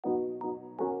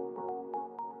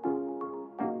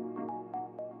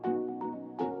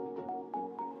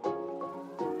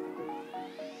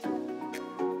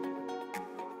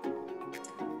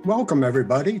Welcome,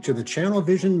 everybody, to the Channel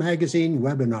Vision Magazine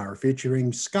webinar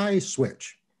featuring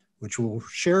SkySwitch, which will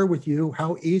share with you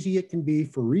how easy it can be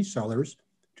for resellers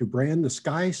to brand the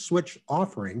SkySwitch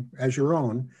offering as your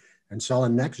own and sell a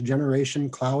next-generation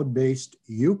cloud-based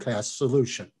UCaaS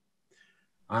solution.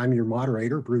 I'm your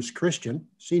moderator, Bruce Christian,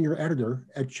 Senior Editor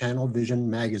at Channel Vision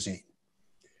Magazine.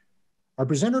 Our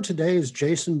presenter today is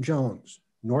Jason Jones,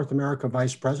 North America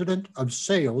Vice President of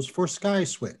Sales for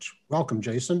SkySwitch. Welcome,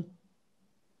 Jason.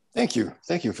 Thank you.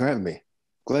 Thank you for having me.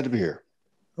 Glad to be here.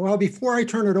 Well, before I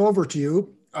turn it over to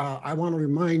you, I want to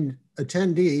remind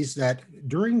attendees that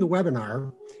during the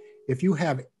webinar, if you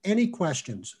have any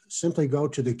questions, simply go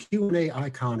to the Q&A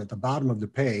icon at the bottom of the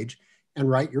page and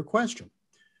write your question.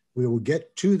 We will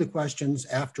get to the questions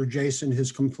after Jason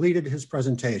has completed his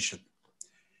presentation.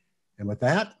 And with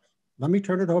that, let me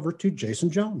turn it over to Jason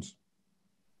Jones.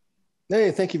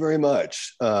 Hey, thank you very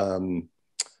much. I'd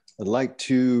like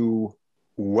to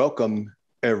welcome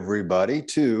everybody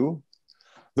to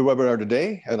the webinar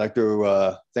today. I'd like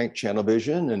to thank Channel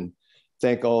Vision and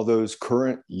thank all those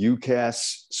current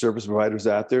UCaaS service providers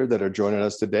out there that are joining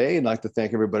us today. And I'd like to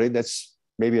thank everybody that's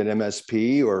maybe an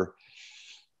MSP or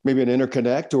maybe an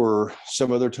interconnect or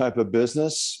some other type of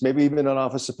business, maybe even an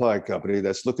office supply company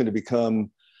that's looking to become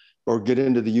or get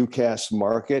into the UCaaS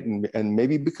market and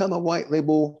maybe become a white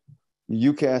label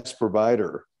UCaaS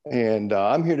provider. And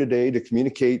I'm here today to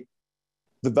communicate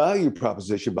the value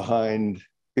proposition behind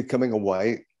becoming a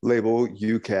white label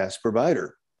UCaaS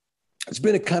provider. It's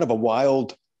been a kind of a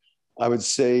wild, I would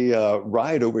say,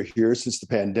 ride over here since the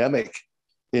pandemic.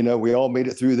 You know, we all made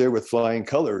it through there with flying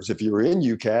colors. If you were in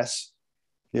UCaaS,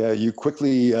 yeah, you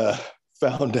quickly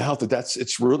found out that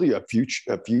it's really a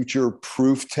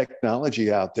future-proof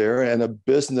technology out there and a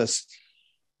business,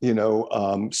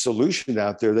 solution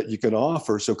out there that you can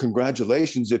offer. So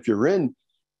congratulations if you're in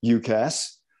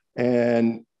UCaaS.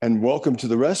 And welcome to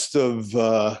the rest of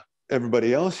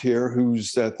everybody else here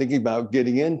who's thinking about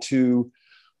getting into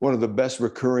one of the best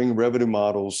recurring revenue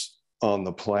models on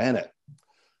the planet.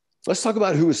 Let's talk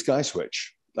about who is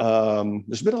SkySwitch.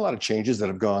 There's been a lot of changes that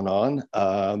have gone on.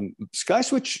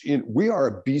 SkySwitch, we are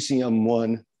a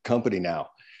BCM1 company now.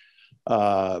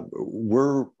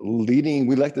 We're leading,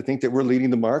 we like to think that we're leading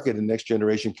the market in next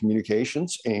generation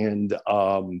communications. And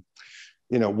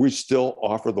we still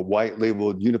offer the white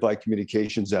labeled unified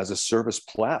communications as a service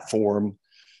platform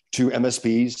to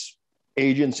MSPs,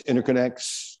 agents,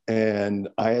 interconnects, and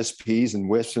ISPs and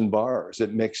WISPs and VARs.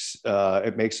 It makes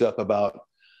up about,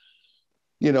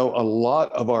 a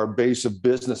lot of our base of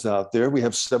business out there. We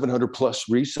have 700 plus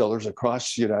resellers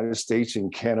across the United States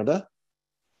and Canada,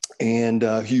 and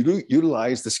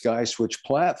utilize the SkySwitch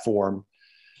platform,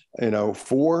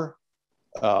 for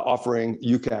offering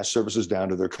UCaaS services down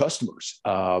to their customers.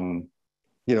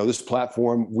 This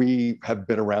platform, we have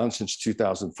been around since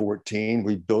 2014.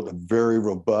 We built a very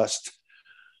robust,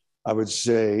 I would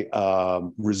say,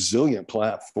 resilient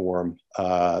platform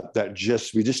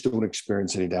that we just don't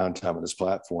experience any downtime on this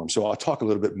platform. So I'll talk a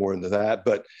little bit more into that.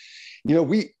 But,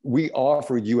 we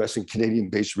offer US and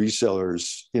Canadian-based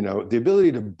resellers, the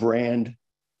ability to brand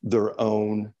their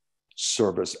own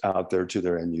service out there to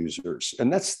their end users.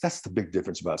 And that's the big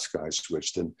difference about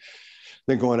SkySwitch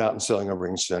than going out and selling a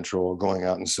RingCentral, or going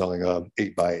out and selling a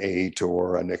 8x8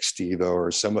 or a Nextiva or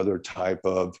some other type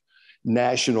of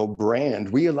national brand.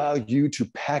 We allow you to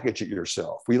package it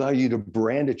yourself. We allow you to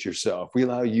brand it yourself. We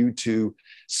allow you to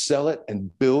sell it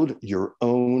and build your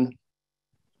own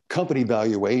company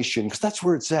valuation, because that's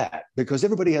where it's at, because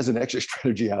everybody has an exit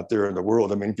strategy out there in the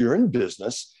world. I mean, if you're in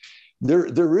business,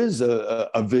 there is a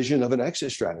vision of an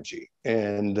exit strategy.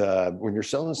 And when you're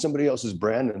selling somebody else's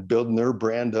brand and building their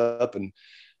brand up, and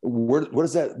where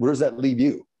does that leave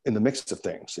you in the mix of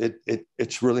things?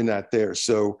 It's really not there.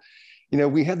 So,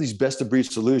 we have these best of breed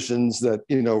solutions that,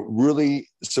 really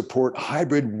support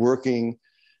hybrid working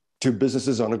to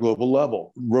businesses on a global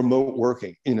level, remote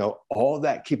working, all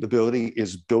that capability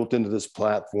is built into this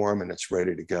platform and it's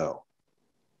ready to go.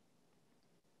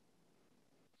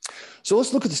 So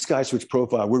let's look at the SkySwitch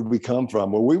profile. Where did we come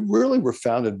from? Well, we really were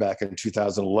founded back in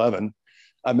 2011.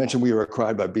 I mentioned we were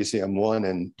acquired by BCM1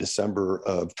 in December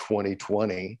of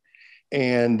 2020.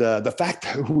 And the fact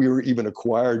that we were even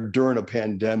acquired during a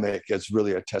pandemic is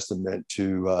really a testament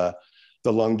to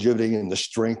the longevity and the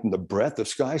strength and the breadth of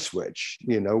SkySwitch.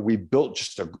 We built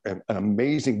just an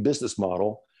amazing business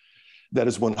model that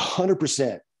is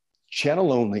 100%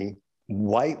 channel only,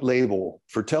 white label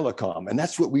for telecom. And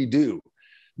that's what we do.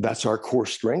 That's our core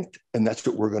strength. And that's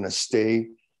what we're going to stay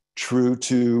true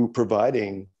to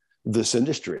providing this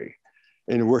industry.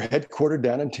 And we're headquartered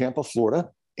down in Tampa, Florida.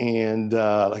 And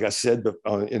like I said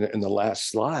in the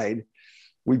last slide,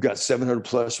 We've got 700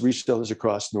 plus resellers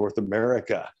across North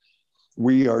America.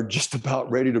 We are just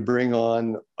about ready to bring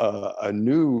on a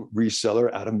new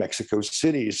reseller out of Mexico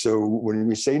City. So when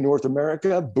we say North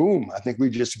America, boom, I think we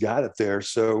just got it there.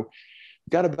 So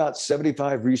got about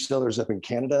 75 resellers up in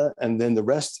Canada, and then the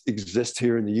rest exist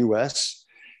here in the US.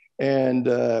 And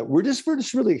we're just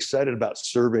really excited about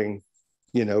serving,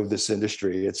 this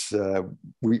industry. It's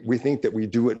we think that we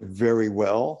do it very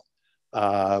well.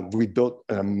 We built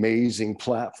an amazing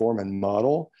platform and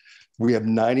model. We have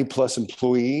 90 plus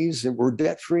employees, and we're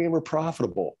debt free and we're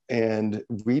profitable. And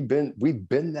we've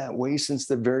been that way since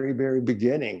the very, very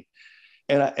beginning.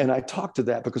 And I talk to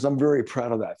that because I'm very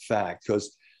proud of that fact,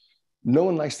 because no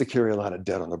one likes to carry a lot of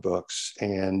debt on their books.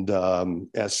 And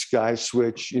as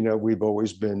SkySwitch, we've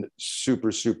always been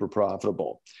super, super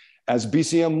profitable. As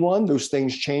BCM1, those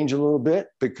things change a little bit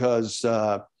because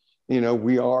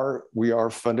we are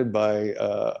funded by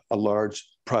a large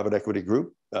private equity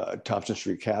group, Thompson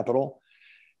Street Capital.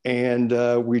 And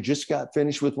we just got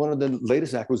finished with one of the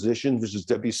latest acquisitions, which is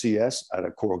WCS out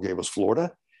of Coral Gables,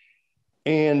 Florida.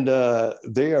 And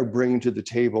they are bringing to the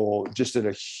table just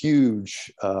a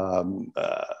huge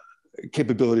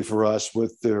capability for us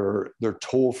with their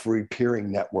toll-free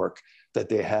peering network that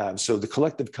they have. So the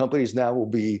collective companies now will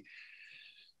be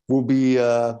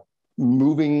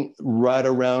moving right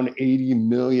around 80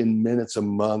 million minutes a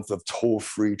month of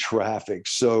toll-free traffic.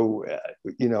 So,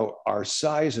 our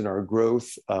size and our growth,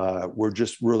 we're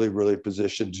just really, really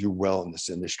positioned to do well in this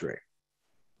industry.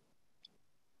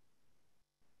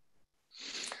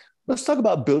 Let's talk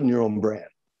about building your own brand.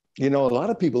 A lot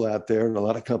of people out there and a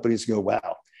lot of companies go,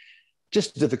 wow,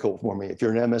 just difficult for me. If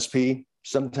you're an MSP,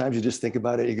 sometimes you just think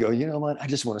about it. You go, you know what? I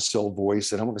just want to sell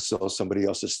voice and I want to sell somebody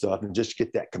else's stuff and just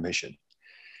get that commission.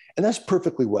 And that's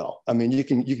perfectly well. I mean, you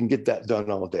can get that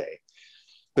done all day.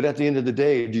 But at the end of the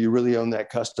day, do you really own that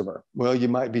customer? Well, you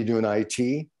might be doing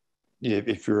IT.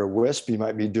 If you're a WISP, you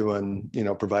might be doing,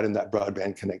 providing that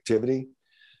broadband connectivity.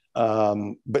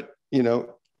 But,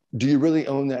 do you really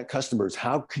own that customer?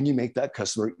 How can you make that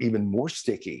customer even more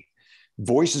sticky?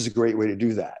 Voice is a great way to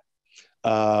do that.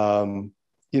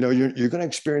 You're going to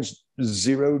experience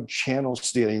zero channel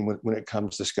stealing when it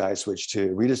comes to SkySwitch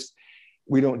too.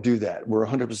 We don't do that. We're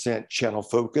 100% channel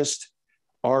focused.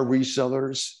 Our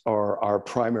resellers are our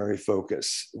primary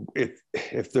focus.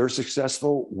 If they're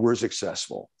successful, we're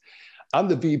successful. I'm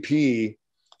the VP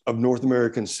of North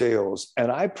American sales, and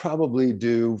I probably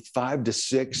do 5 to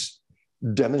 6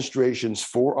 demonstrations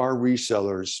for our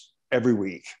resellers every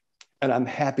week. And I'm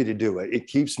happy to do it. It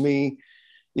keeps me,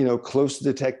 close to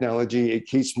the technology. It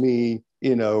keeps me,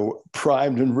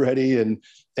 primed and ready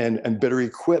and better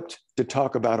equipped to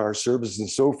talk about our services and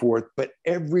so forth. But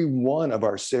every one of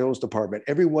our sales department,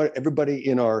 everybody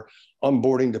in our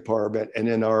onboarding department and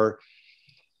in our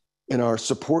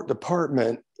support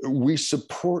department, we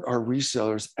support our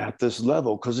resellers at this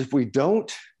level, because if we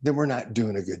don't, then we're not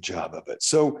doing a good job of it.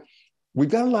 So we've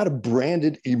got a lot of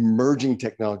branded emerging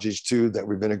technologies too that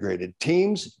we've integrated.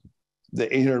 Teams, the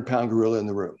 800-pound gorilla in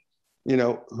the room.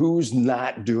 Who's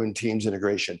not doing Teams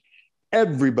integration?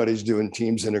 Everybody's doing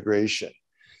Teams integration.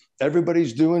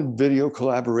 Everybody's doing video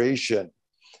collaboration.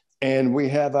 And we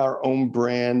have our own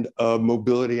brand of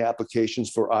mobility applications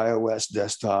for iOS,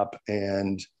 desktop,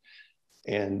 and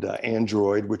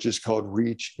Android, which is called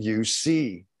Reach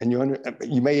UC. And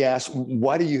you may ask,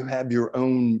 why do you have your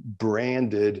own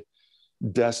branded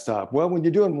desktop? Well, when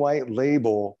you're doing white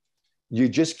label, you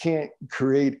just can't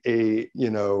create a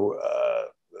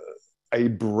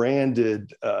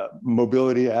branded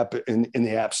mobility app in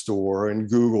the App Store and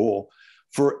Google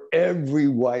for every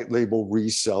white label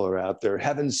reseller out there.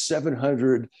 Having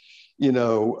 700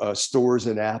 stores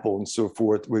in Apple and so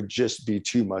forth would just be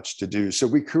too much to do. So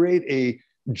we create a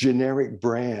generic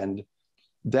brand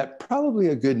that probably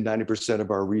a good 90%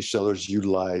 of our resellers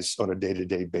utilize on a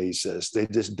day-to-day basis. They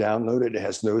just download it. It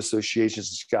has no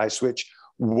associations to SkySwitch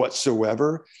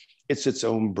whatsoever. It's its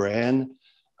own brand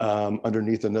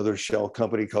underneath another shell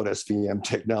company called SVM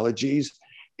Technologies.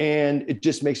 And it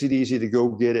just makes it easy to go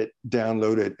get it,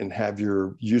 download it, and have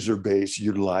your user base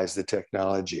utilize the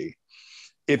technology.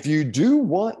 If you do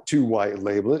want to white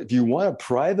label it, if you want to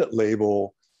private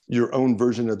label your own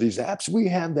version of these apps, we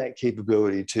have that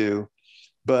capability too.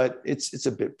 But it's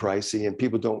a bit pricey and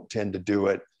people don't tend to do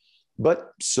it.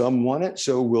 But some want it,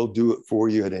 so we'll do it for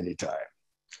you at any time.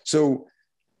 So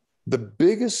the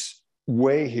biggest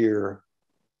way here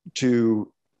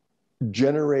to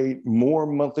generate more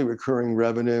monthly recurring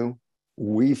revenue,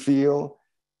 we feel,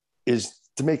 is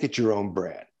to make it your own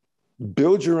brand.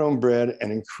 Build your own brand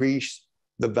and increase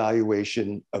the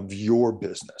valuation of your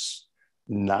business,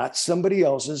 not somebody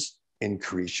else's,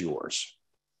 increase yours.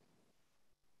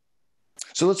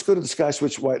 So let's go to the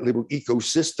SkySwitch white label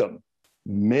ecosystem.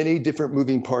 Many different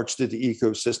moving parts to the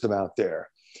ecosystem out there.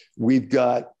 We've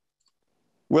got,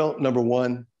 well, number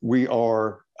one, we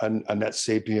are a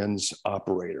NetSapiens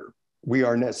operator. We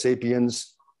are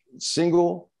NetSapiens'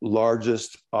 single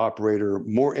largest operator,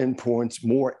 more endpoints,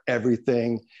 more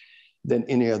everything than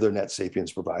any other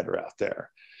NetSapiens provider out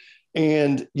there.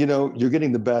 And, you know, you're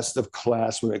getting the best of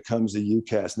class when it comes to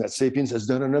UCaaS. NetSapiens has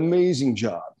done an amazing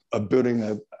job of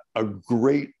building a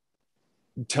great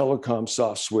telecom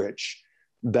soft switch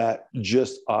that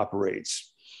just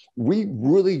operates. We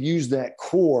really use that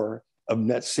core of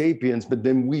NetSapiens, but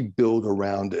then we build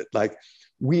around it. Like,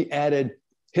 we added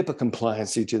HIPAA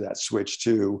compliancy to that switch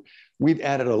too. We've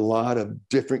added a lot of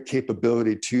different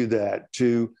capability to that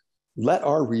to let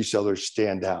our resellers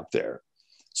stand out there.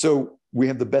 So we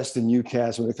have the best in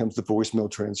UCaaS when it comes to voicemail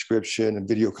transcription and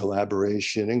video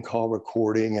collaboration and call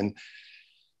recording and,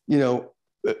 you know,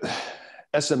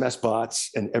 SMS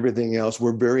bots and everything else.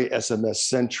 We're very SMS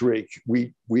centric.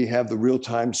 We have the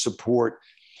real-time support.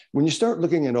 When you start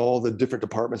looking at all the different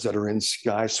departments that are in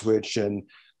SkySwitch and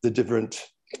the different,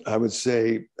 I would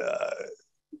say,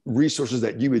 resources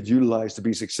that you would utilize to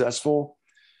be successful,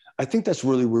 I think that's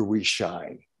really where we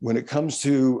shine. When it comes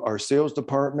to our sales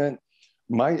department,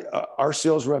 our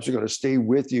sales reps are going to stay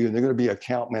with you, and they're going to be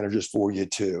account managers for you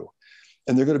too.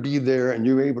 And they're going to be there, and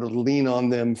you're able to lean on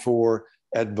them for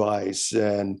advice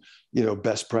and, you know,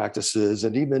 best practices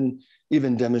and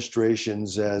even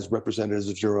demonstrations as representatives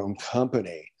of your own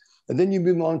company. And then you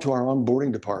move on to our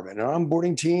onboarding department. Our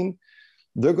onboarding team,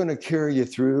 they're going to carry you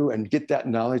through and get that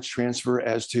knowledge transfer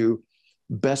as to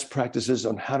best practices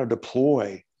on how to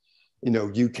deploy, you know,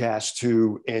 UCaaS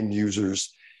to end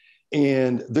users.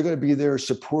 And they're going to be there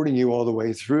supporting you all the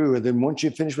way through. And then once you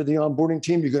finish with the onboarding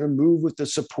team, you're going to move with the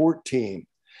support team.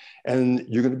 And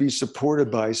you're going to be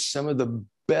supported by some of the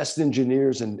best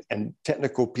engineers and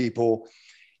technical people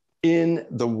in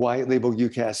the white label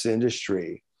UCaaS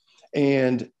industry.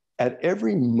 And at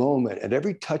every moment, at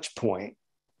every touch point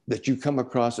that you come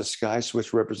across a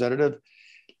SkySwitch representative,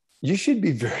 you should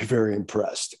be very, very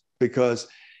impressed because,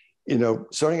 you know,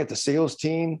 starting at the sales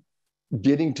team,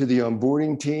 getting to the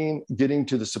onboarding team, getting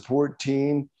to the support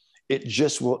team, it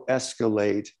just will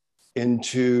escalate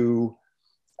into,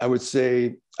 I would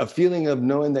say, a feeling of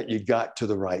knowing that you got to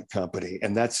the right company.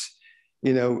 And that's,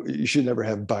 you know, you should never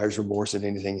have buyer's remorse in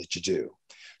anything that you do.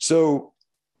 So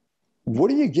what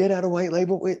do you get out of white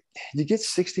label? You get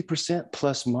 60%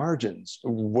 plus margins.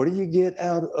 What do you get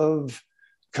out of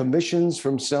commissions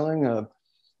from selling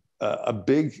a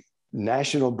big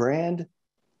national brand?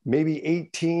 Maybe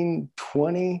 18,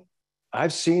 20.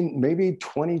 I've seen maybe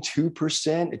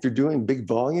 22% if you're doing big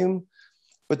volume.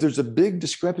 But there's a big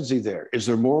discrepancy there. Is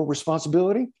there more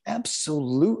responsibility?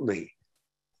 Absolutely.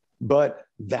 But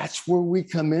that's where we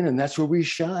come in and that's where we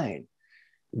shine.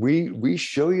 We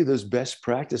show you those best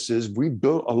practices. We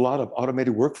built a lot of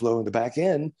automated workflow in the back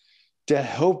end to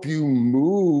help you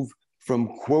move from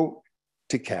quote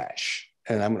to cash.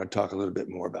 And I'm going to talk a little bit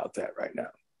more about that right now.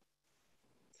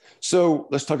 So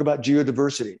let's talk about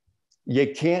geodiversity.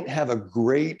 You can't have a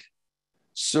great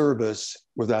service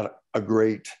without a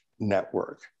great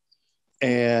network.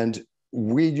 And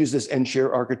we use this end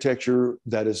share architecture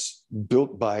that is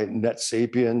built by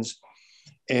NetSapiens.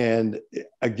 And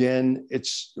again,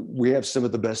 we have some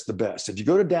of the best. If you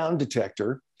go to Down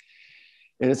Detector,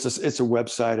 and it's a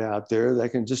website out there that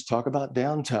can just talk about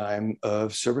downtime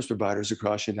of service providers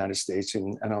across the United States,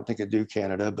 and I don't think it do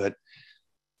Canada, but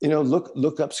you know,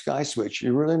 look up SkySwitch.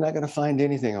 You're really not going to find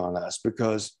anything on us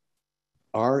because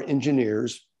our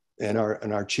engineers and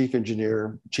our chief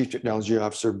technology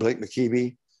officer, Blake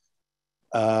McKeeby,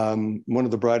 one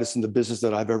of the brightest in the business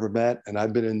that I've ever met, and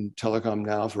I've been in telecom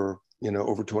now for, you know,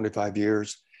 over 25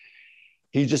 years.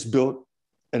 He just built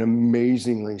an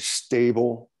amazingly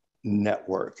stable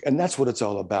network, and that's what it's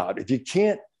all about. If you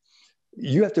can't,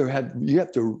 you have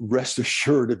to rest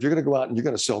assured if you're going to go out and you're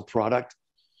going to sell product,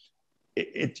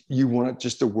 you want it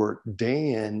just to work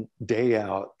day in, day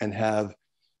out, and have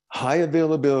high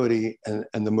availability and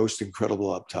the most incredible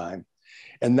uptime.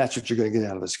 And that's what you're going to get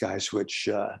out of the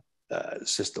SkySwitch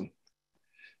system.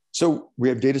 So we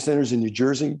have data centers in New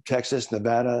Jersey, Texas,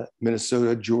 Nevada,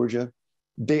 Minnesota, Georgia.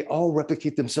 They all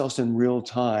replicate themselves in real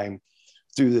time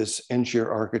through this end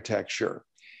share architecture.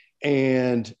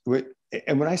 And when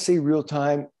I say real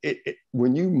time,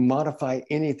 when you modify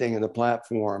anything in the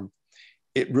platform,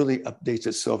 it really updates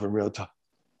itself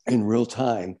in real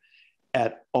time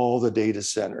at all the data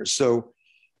centers. So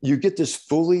you get this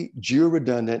fully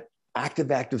geo-redundant active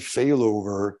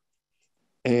failover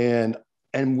and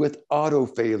with auto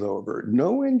failover.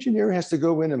 No engineer has to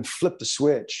go in and flip the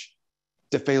switch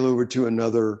to fail over to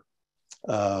another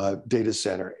data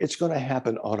center. It's going to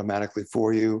happen automatically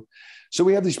for you. So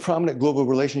we have these prominent global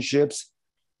relationships.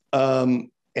 And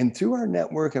through our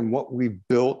network and what we've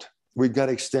built, we've got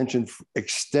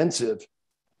extensive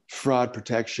fraud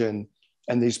protection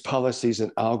and these policies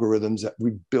and algorithms that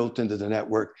we built into the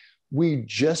network. We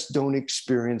just don't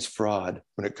experience fraud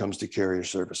when it comes to carrier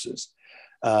services.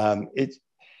 If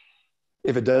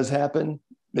it does happen,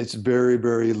 it's very,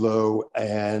 very low.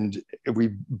 And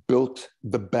we built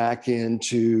the back end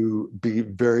to be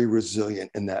very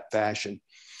resilient in that fashion.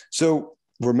 So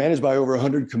we're managed by over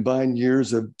 100 combined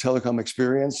years of telecom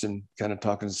experience, and kind of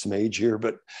talking some age here,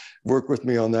 but work with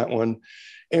me on that one.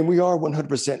 And we are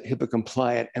 100% HIPAA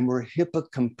compliant, and we're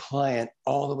HIPAA compliant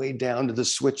all the way down to the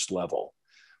switch level,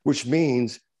 which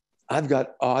means I've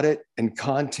got audit and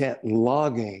content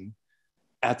logging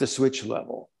at the switch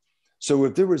level. So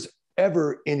if there was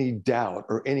ever any doubt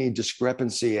or any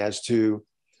discrepancy as to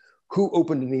who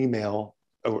opened an email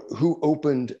or who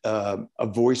opened a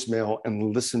voicemail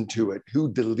and listened to it,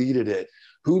 who deleted it,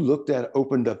 who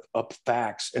opened up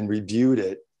fax and reviewed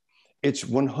it, it's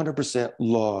 100%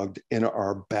 logged in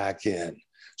our back end.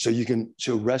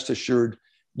 So rest assured,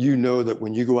 you know that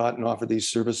when you go out and offer these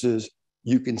services,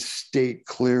 you can state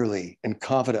clearly and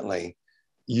confidently,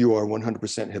 you are 100%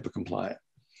 HIPAA compliant.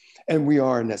 And we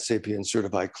are a NetSapiens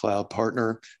certified cloud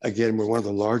partner. Again, we're one of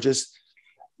the largest.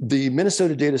 The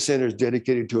Minnesota data center is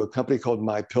dedicated to a company called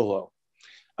MyPillow.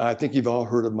 I think you've all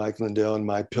heard of Mike Lindell and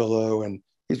MyPillow, and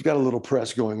he's got a little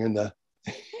press going in the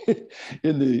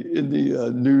in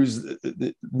the news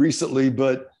recently.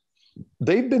 But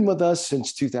they've been with us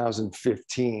since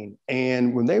 2015,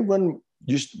 and when they run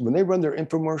their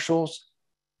infomercials,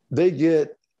 they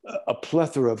get a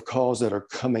plethora of calls that are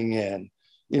coming in.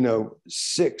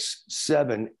 6,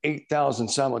 7, 8,000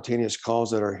 simultaneous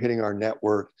calls that are hitting our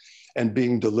network and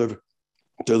being delivered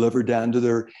down to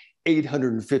their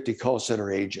 850 call center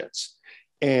agents.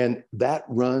 And that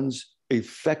runs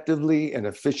effectively and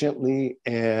efficiently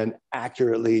and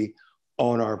accurately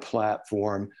on our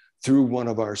platform through one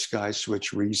of our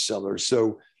SkySwitch resellers.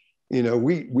 So,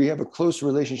 we have a close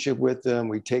relationship with them.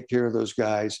 We take care of those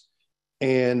guys.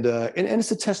 And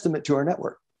it's a testament to our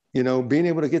network, being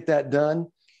able to get that done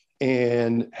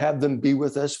and have them be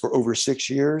with us for over 6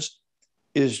 years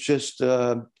is just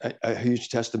a huge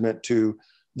testament to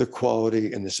the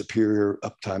quality and the superior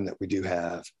uptime that we do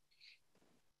have.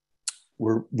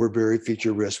 We're very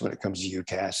feature rich when it comes to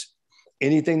UCaaS.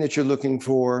 Anything that you're looking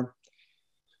for,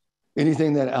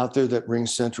 anything that out there that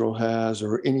RingCentral has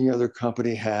or any other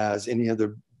company has, any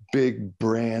other big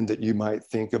brand that you might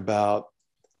think about,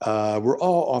 we're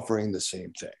all offering the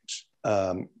same things.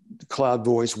 Cloud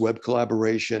voice, web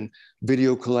collaboration,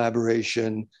 video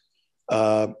collaboration.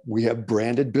 We have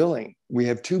branded billing. We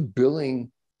have 2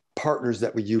 billing partners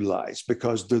that we utilize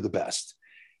because they're the best.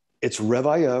 It's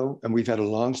Rev.io, and we've had a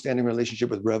long-standing relationship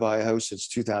with Rev.io since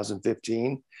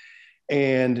 2015.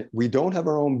 And we don't have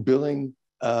our own billing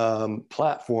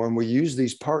platform. We use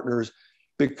these partners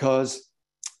because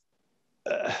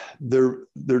they're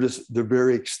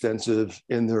very extensive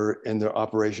in their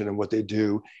operation and what they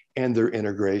do and their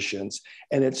integrations.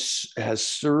 And it has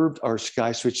served our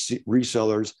SkySwitch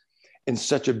resellers in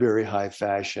such a very high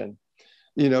fashion.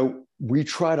 We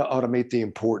try to automate the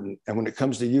important. And when it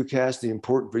comes to UCaaS, the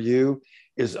important for you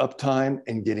is uptime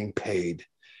and getting paid.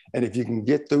 And if you can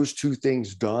get those 2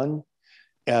 things done,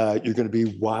 you're going to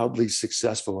be wildly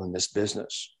successful in this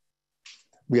business.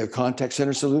 We have contact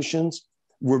center solutions.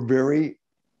 We're very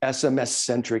SMS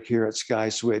centric here at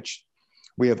SkySwitch.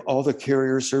 We have all the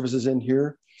carrier services in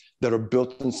here that are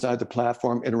built inside the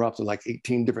platform, interrupt with like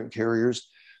 18 different carriers,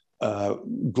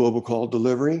 global call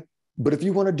delivery. But if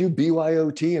you want to do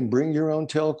BYOT and bring your own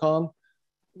telecom,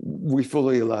 we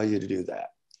fully allow you to do that.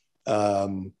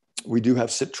 We do have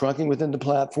SIP trunking within the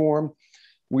platform.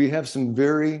 We have some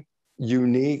very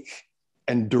unique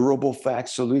and durable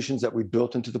fax solutions that we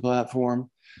built into the platform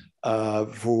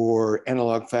for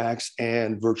analog fax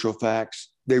and virtual fax.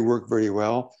 They work very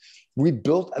well. We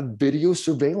built a video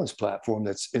surveillance platform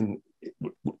that's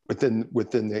within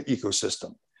the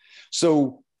ecosystem.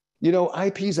 So,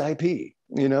 IP is IP.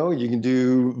 You can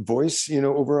do voice,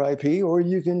 over IP, or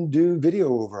you can do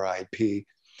video over IP.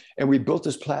 And we built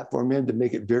this platform in to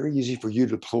make it very easy for you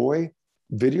to deploy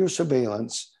video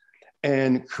surveillance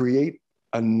and create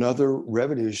another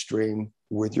revenue stream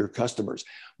with your customers.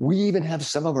 We even have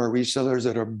some of our resellers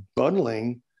that are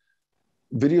bundling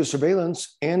video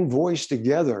surveillance and voice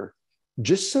together,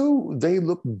 just so they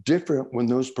look different when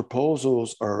those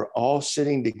proposals are all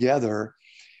sitting together.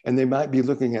 And they might be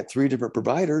looking at 3 different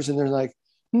providers, and they're like,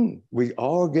 we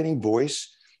all are getting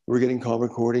voice, We're getting call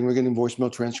recording. We're getting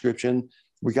voicemail transcription.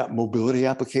 We got mobility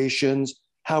applications.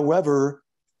 However,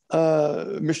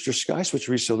 Mr. SkySwitch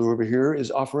reseller over here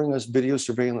is offering us video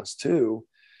surveillance too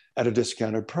at a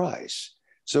discounted price.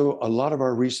 So a lot of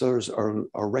our resellers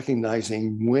are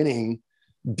recognizing winning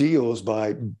deals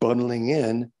by bundling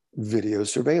in video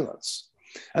surveillance.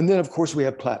 And then, of course, we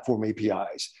have platform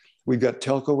APIs. We've got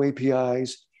telco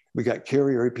APIs, we got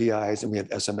carrier APIs, and we have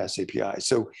SMS APIs.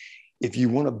 So if you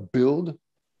want to build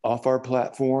off our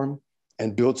platform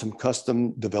and build some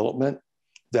custom development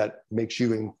that makes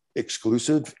you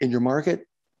exclusive in your market,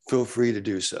 feel free to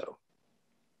do so.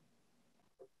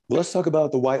 Let's talk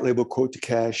about the white label quote to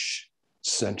cash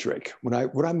centric.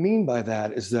 What I mean by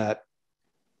that is that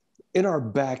in our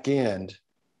back end,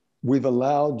 we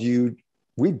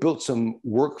built some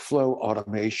workflow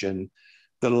automation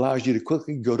that allows you to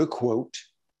quickly go to quote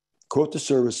the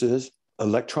services,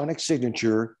 electronic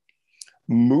signature,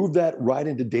 move that right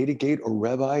into DataGate or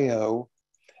Rev.io,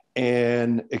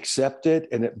 and accept it,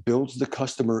 and it builds the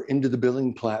customer into the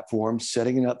billing platform,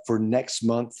 setting it up for next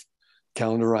month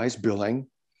calendarized billing.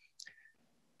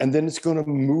 And then it's going to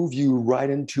move you right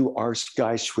into our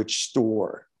SkySwitch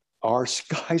store. Our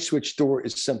SkySwitch store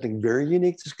is something very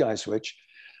unique to SkySwitch.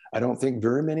 I don't think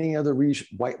very many other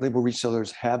white label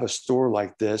resellers have a store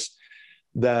like this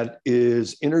that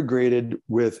is integrated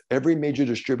with every major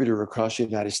distributor across the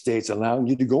United States, allowing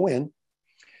you to go in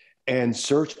and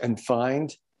search and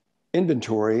find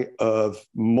inventory of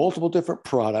multiple different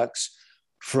products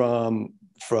from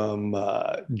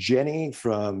Jenny,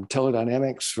 from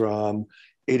Teledynamics, from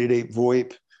 888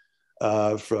 VoIP,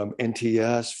 from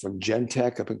NTS, from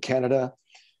Gentech up in Canada.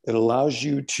 It allows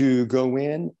you to go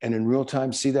in and in real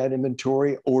time see that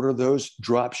inventory, order those,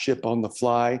 drop ship on the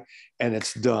fly, and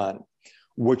it's done.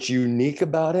 What's unique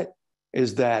about it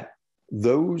is that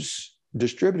those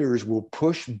distributors will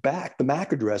push back the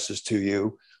MAC addresses to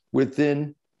you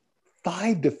within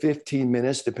 5 to 15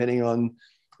 minutes, depending on,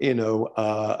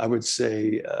 I would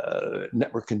say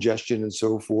network congestion and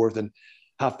so forth, and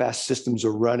how fast systems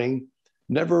are running.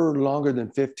 Never longer than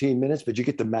 15 minutes, but you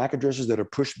get the MAC addresses that are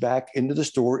pushed back into the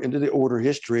store, into the order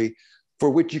history, for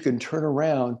which you can turn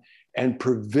around and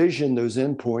provision those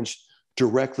endpoints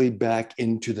directly back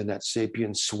into the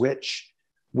NetSapiens switch,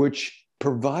 which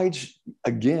provides,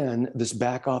 again, this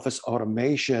back office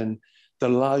automation that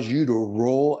allows you to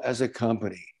roll as a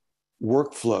company.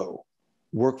 Workflow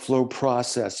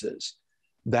processes,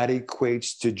 that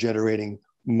equates to generating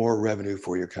more revenue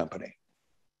for your company.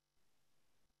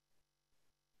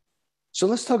 So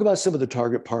let's talk about some of the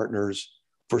target partners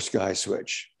for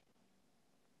SkySwitch.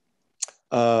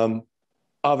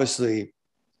 Obviously,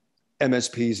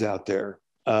 MSPs out there.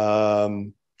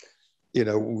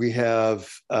 We have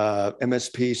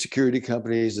MSP security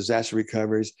companies, disaster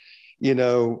recoveries.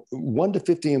 1 to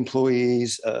 50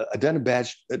 employees, a Dun &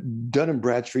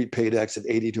 Bradstreet Paydex of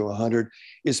 80 to 100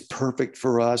 is perfect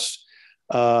for us.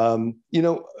 Companies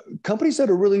that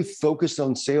are really focused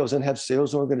on sales and have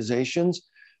sales organizations,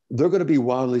 they're going to be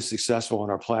wildly successful on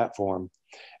our platform.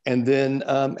 And then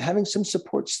having some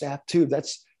support staff too,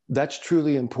 that's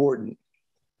truly important.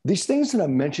 These things that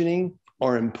I'm mentioning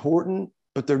are important,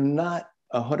 but they're not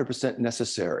 100%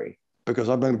 necessary, because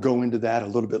I'm going to go into that a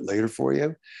little bit later for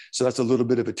you. So that's a little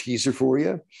bit of a teaser for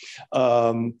you.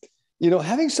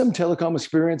 Having some telecom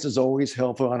experience is always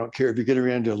helpful. I don't care if you're getting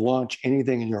ready to launch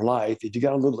anything in your life. If you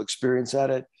got a little experience at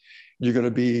it, you're going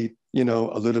to be,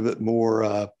 a little bit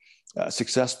more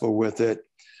successful with it.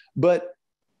 But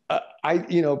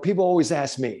people always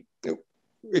ask me,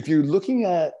 if you're looking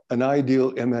at an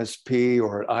ideal MSP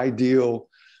or an ideal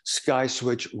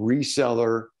SkySwitch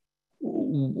reseller,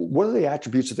 what are the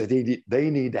attributes that they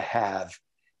need to have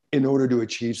in order to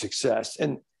achieve success?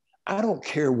 And I don't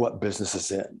care what business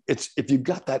it's in. If you've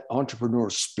got that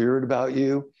entrepreneur spirit about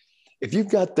you, if you've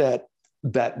got that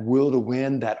will to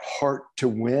win, that heart to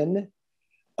win,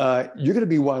 you're going to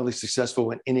be wildly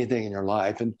successful in anything in your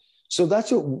life. And so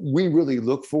that's what we really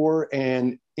look for.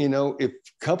 And, if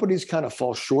companies kind of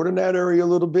fall short in that area a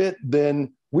little bit,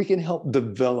 then we can help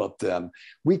develop them.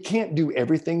 We can't do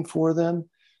everything for them.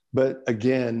 But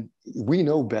again, we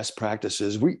know best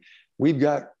practices. We've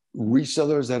got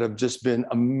resellers that have just been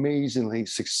amazingly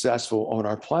successful on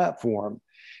our platform.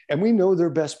 And we know their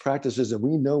best practices, and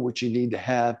we know what you need to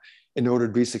have in order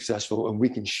to be successful. And we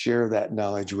can share that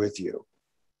knowledge with you.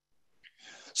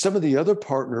 Some of the other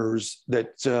partners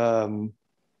that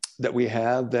we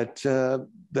have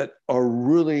that are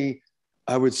really,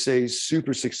 I would say,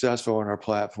 super successful on our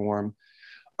platform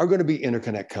are going to be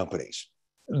interconnect companies.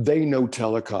 They know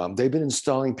telecom. They've been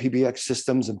installing PBX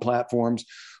systems and platforms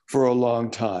for a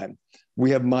long time.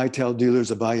 We have Mitel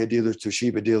dealers, Avaya dealers,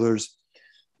 Toshiba dealers.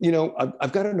 You know,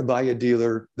 I've got an Avaya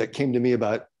dealer that came to me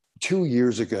about 2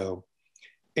 years ago,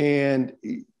 and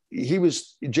he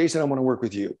was, Jason, I want to work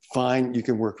with you. Fine, you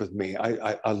can work with me.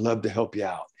 I love to help you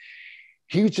out.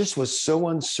 He just was so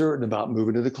uncertain about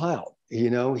moving to the cloud. You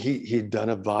know, he'd done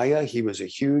Avaya. He was a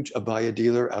huge Avaya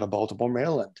dealer out of Baltimore,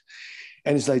 Maryland.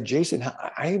 And he's like, Jason,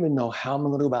 I don't even know how I'm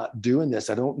going to go about doing this.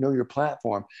 I don't know your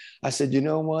platform. I said, you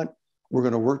know what? We're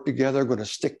going to work together. We're going to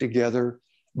stick together.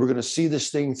 We're going to see this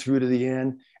thing through to the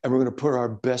end, and we're going to put our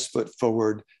best foot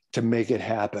forward to make it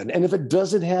happen. And if it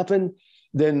doesn't happen,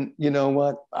 then you know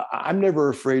what? I'm never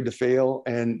afraid to fail,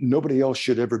 and nobody else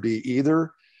should ever be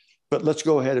either. But let's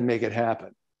go ahead and make it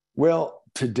happen. Well,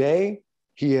 today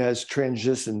he has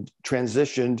transitioned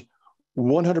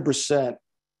 100%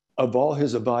 of all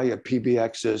his Avaya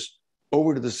PBXs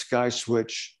over to the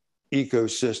SkySwitch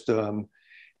ecosystem,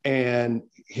 and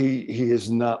he is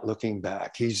not looking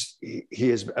back. He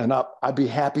is, and I'd be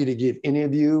happy to give any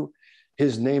of you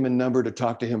his name and number to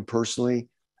talk to him personally.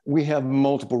 We have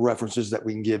multiple references that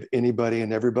we can give anybody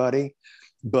and everybody,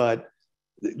 but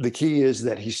the key is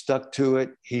that he stuck to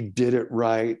it. He did it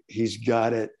right. He's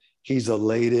got it. He's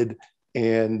elated,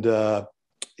 and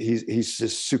he's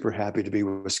just super happy to be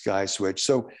with SkySwitch.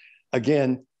 So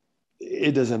again,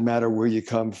 it doesn't matter where you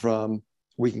come from.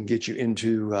 We can get you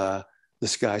into the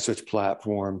SkySwitch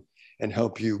platform and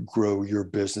help you grow your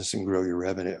business and grow your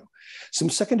revenue. Some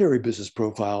secondary business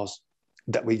profiles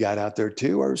that we got out there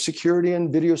too are security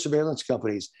and video surveillance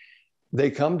companies. They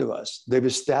come to us. They've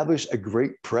established a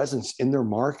great presence in their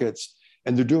markets,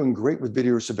 and they're doing great with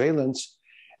video surveillance.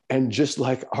 And just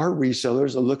like our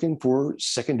resellers are looking for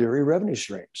secondary revenue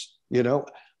streams, you know,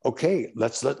 okay,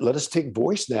 let us take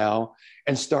voice now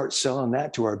and start selling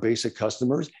that to our basic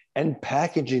customers and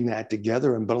packaging that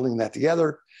together and bundling that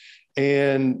together,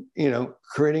 and you know,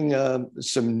 creating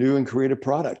some new and creative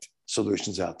product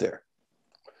solutions out there.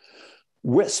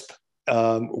 Wisp.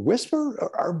 Wisp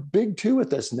are big too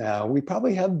with us now. We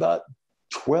probably have about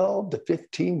 12 to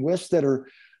 15 Wisps that are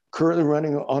currently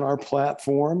running on our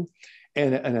platform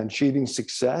and achieving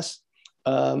success.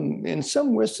 And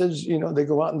some Wisps, you know, they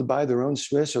go out and buy their own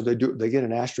switch, or they get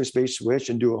an Asterisk-based switch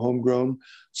and do a homegrown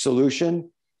solution.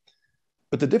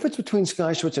 But the difference between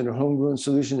SkySwitch and a homegrown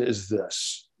solution is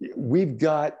this: we've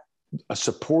got a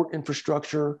support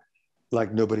infrastructure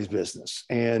like nobody's business.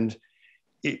 And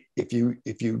if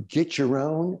you get your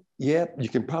own, yeah, you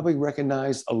can probably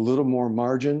recognize a little more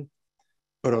margin,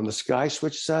 but on the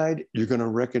SkySwitch side, you're going to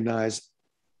recognize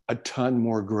a ton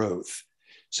more growth.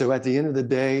 So at the end of the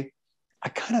day, I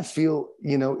kind of feel,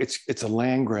 you know, it's a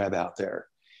land grab out there.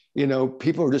 You know,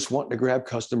 people are just wanting to grab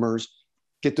customers,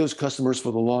 get those customers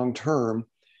for the long term,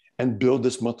 and build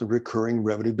this monthly recurring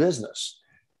revenue business.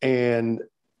 And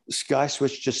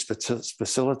SkySwitch just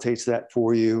facilitates that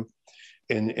for you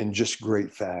in just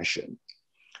great fashion.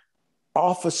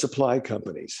 Office supply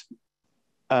companies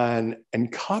and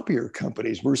copier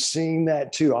companies, we're seeing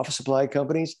that too. Office supply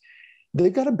companies,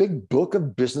 they've got a big book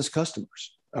of business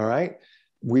customers, all right?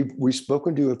 We've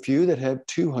spoken to a few that have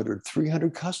 200,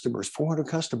 300 customers, 400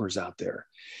 customers out there,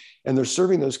 and they're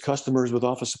serving those customers with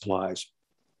office supplies.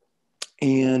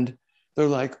 And they're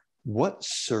like, what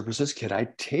services can I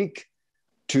take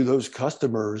to those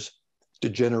customers to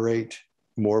generate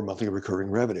more monthly recurring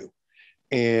revenue?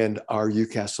 And our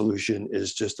UCaaS solution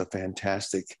is just a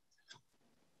fantastic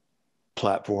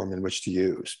platform in which to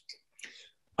use.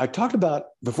 I talked about,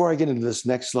 before I get into this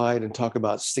next slide and talk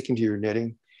about sticking to your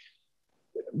knitting,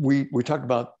 we talked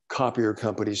about copier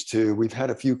companies too. We've had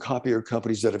a few copier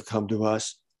companies that have come to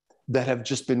us that have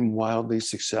just been wildly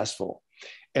successful.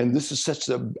 And this is such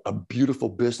a beautiful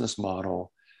business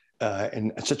model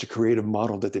and such a creative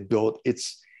model that they built.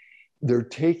 They're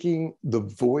taking the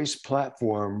voice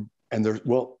platform and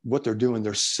what they're doing,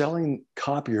 they're selling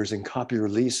copiers and copier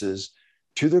leases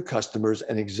to their customers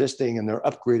and they're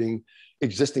upgrading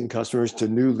existing customers to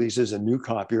new leases and new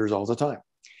copiers all the time.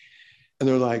 And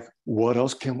they're like, what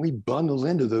else can we bundle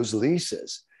into those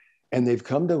leases? And they've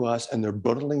come to us and they're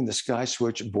bundling the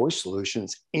SkySwitch voice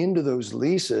solutions into those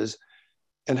leases.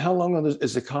 And how long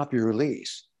is the copier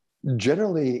lease?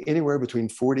 Generally anywhere between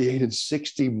 48 and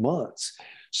 60 months.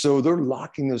 So they're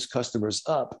locking those customers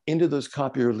up into those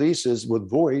copier leases with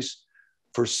voice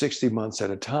for 60 months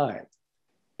at a time.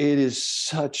 It is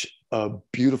such a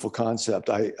beautiful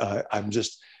concept. I'm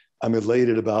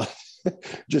elated about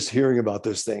just hearing about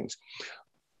those things.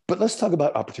 But let's talk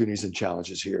about opportunities and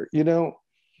challenges here. You know,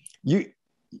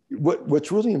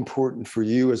 what's really important for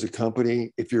you as a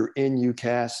company, if you're in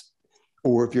UCaaS,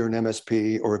 or if you're an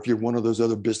MSP, or if you're one of those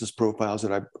other business profiles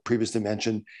that I previously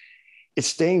mentioned, it's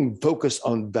staying focused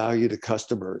on value to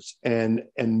customers and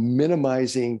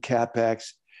minimizing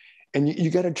CapEx. And you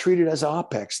got to treat it as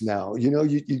OpEx now.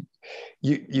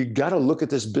 You got to look at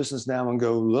this business now and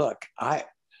go, look, I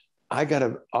got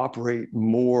to operate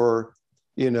more,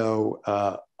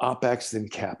 OpEx than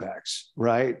CapEx,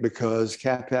 right? Because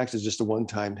CapEx is just a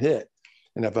one-time hit.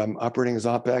 And if I'm operating as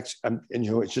OpEx,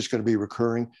 it's just going to be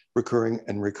recurring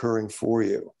for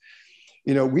you.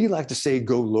 We like to say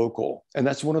go local. And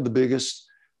that's one of the biggest,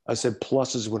 I said,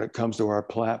 pluses when it comes to our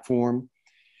platform.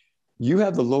 You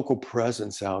have the local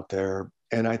presence out there.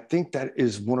 And I think that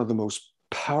is one of the most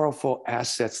powerful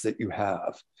assets that you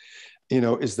have,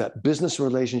 is that business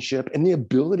relationship and the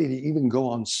ability to even go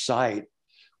on site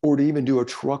or to even do a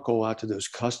truck roll out to those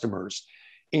customers.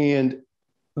 And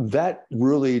that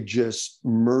really just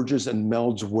merges and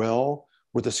melds well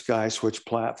with the SkySwitch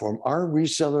platform. Our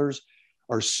resellers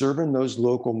are serving those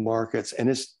local markets, and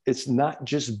it's not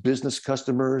just business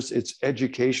customers, it's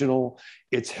educational,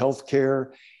 it's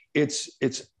healthcare, it's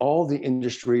all the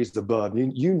industries above.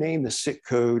 You name the SIC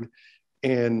code,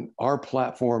 and our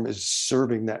platform is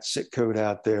serving that SIC code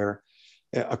out there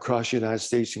across the United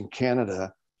States and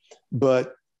Canada.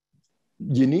 But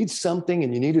you need something,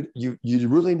 and you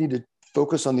really need to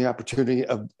focus on the opportunity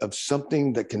of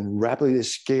something that can rapidly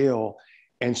scale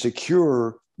and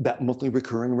secure that monthly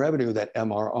recurring revenue, that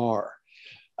MRR.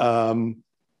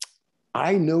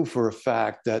 I know for a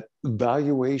fact that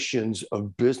valuations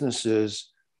of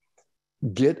businesses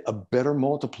get a better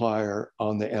multiplier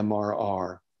on the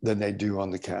MRR than they do on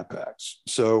the CapEx.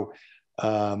 So,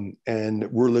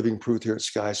 and we're living proof here at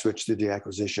SkySwitch through the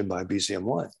acquisition by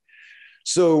BCM1.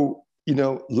 So,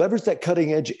 leverage that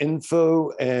cutting edge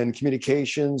info and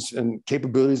communications and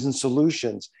capabilities and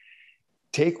solutions.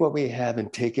 Take what we have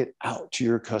and take it out to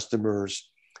your customers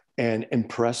and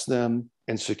impress them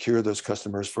and secure those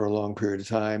customers for a long period of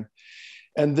time.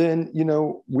 And then,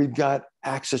 we've got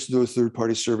access to those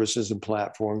third-party services and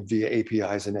platforms via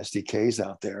APIs and SDKs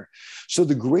out there. So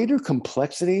the greater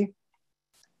complexity,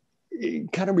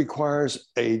 it kind of requires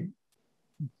a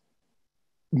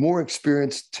more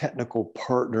experienced technical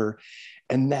partner.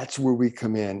 And that's where we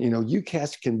come in.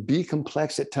 UCaaS can be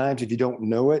complex at times if you don't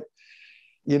know it.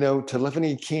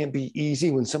 Telephony can't be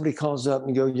easy. When somebody calls up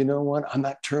and go, what,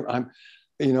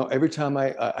 every time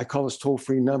I call this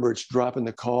toll-free number, it's dropping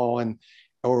the call,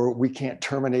 or we can't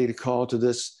terminate a call to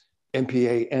this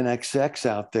MPA NXX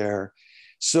out there.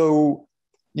 So,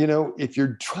 if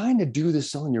you're trying to do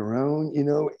this on your own,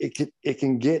 it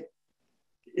can get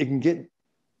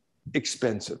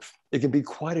expensive. It can be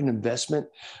quite an investment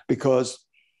because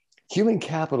human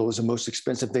capital is the most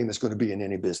expensive thing that's going to be in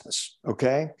any business.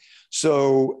 Okay.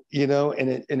 So, and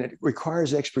it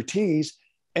requires expertise,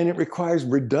 and it requires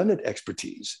redundant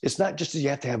expertise. It's not just that you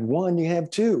have to have one, you have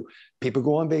two. People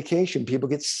go on vacation, people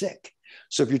get sick.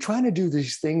 So if you're trying to do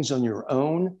these things on your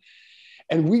own,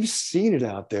 and we've seen it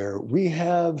out there, we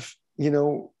have,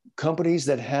 companies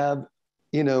that have,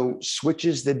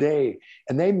 switches today,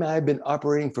 and they might have been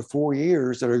operating for 4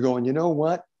 years that are going,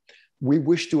 what? We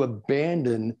wish to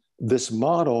abandon this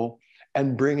model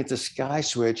and bring it to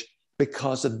SkySwitch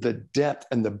because of the depth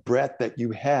and the breadth that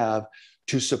you have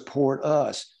to support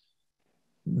us.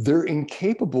 They're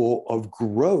incapable of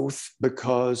growth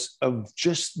because of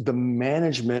just the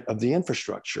management of the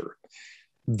infrastructure.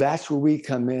 That's where we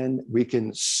come in. We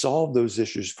can solve those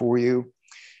issues for you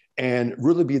and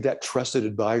really be that trusted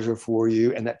advisor for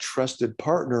you and that trusted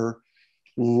partner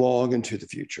long into the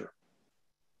future.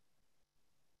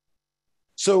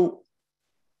 So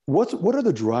what are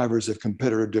the drivers of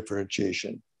competitive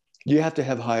differentiation? You have to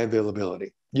have high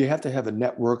availability. You have to have a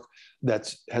network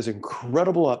that has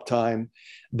incredible uptime,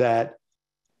 that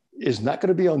is not going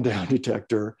to be on down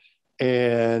detector,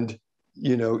 and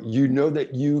that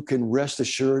you can rest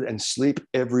assured and sleep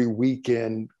every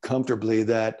weekend comfortably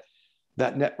that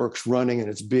that network's running and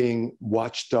it's being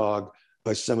watchdog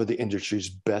by some of the industry's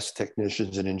best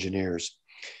technicians and engineers.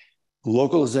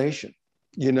 Localization.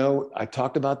 I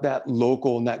talked about that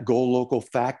local and that go local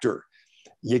factor.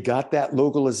 You got that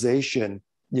localization,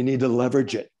 you need to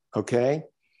leverage it, okay?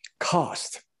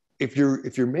 Cost. If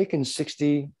you're making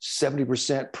 60,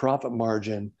 70% profit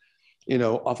margin,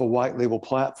 off a white label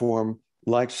platform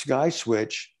like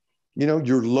SkySwitch,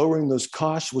 you're lowering those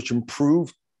costs, which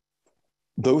improve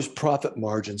those profit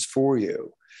margins for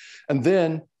you. And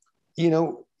then,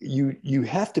 you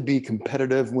have to be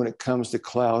competitive when it comes to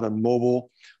cloud and mobile,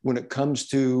 when it comes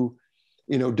to,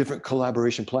 different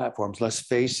collaboration platforms. Let's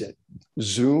face it,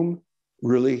 Zoom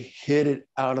really hit it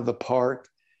out of the park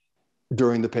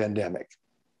during the pandemic.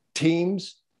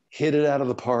 Teams hit it out of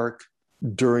the park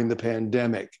during the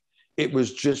pandemic. It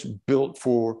was just built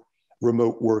for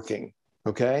remote working.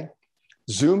 Okay.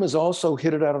 Zoom has also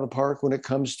hit it out of the park when it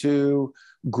comes to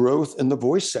growth in the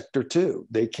voice sector too.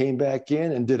 They came back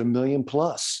in and did 1 million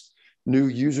plus new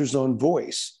users on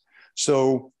voice.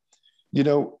 So, you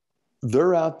know,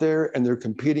 they're out there and they're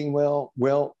competing well.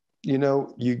 Well, you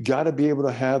know, you got to be able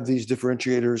to have these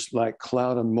differentiators like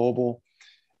cloud and mobile.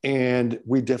 And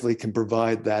we definitely can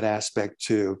provide that aspect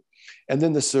too. And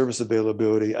then the service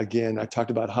availability. Again, I talked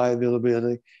about high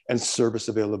availability and service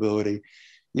availability.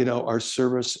 You know, our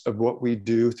service of what we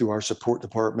do through our support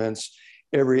departments,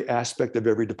 every aspect of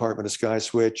every department of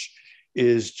SkySwitch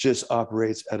is just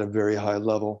operates at a very high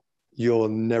level. You'll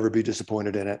never be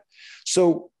disappointed in it.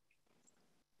 So,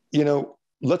 you know,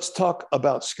 let's talk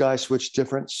about SkySwitch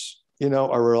difference, you know,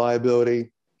 our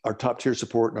reliability, our top tier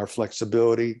support, and our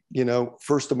flexibility, you know,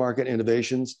 first to market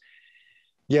innovations.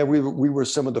 Yeah, we were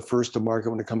some of the first to market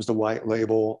when it comes to white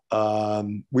label.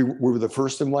 We were the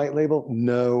first in white label?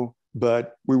 No,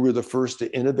 but we were the first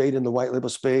to innovate in the white label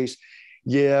space.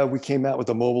 Yeah, we came out with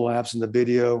the mobile apps and the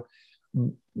video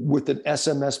with an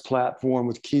SMS platform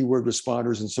with keyword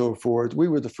responders and so forth. We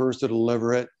were the first to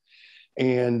deliver it.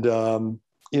 And,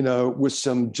 you know, with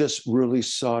some just really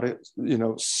solid, you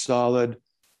know, solid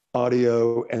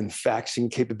audio and faxing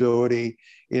capability,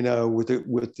 you know, with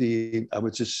the I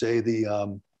would just say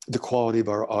the quality of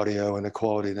our audio and the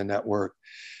quality of the network.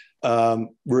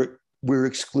 We're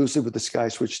exclusive with the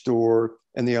SkySwitch store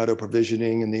and the auto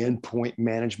provisioning and the endpoint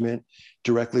management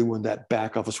directly with that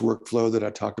back office workflow that I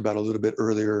talked about a little bit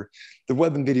earlier. The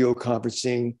web and video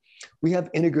conferencing, we have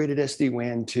integrated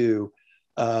SD-WAN too,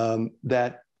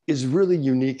 that is really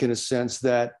unique in a sense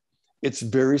that it's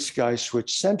very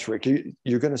SkySwitch centric.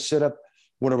 You're going to set up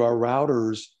one of our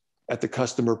routers at the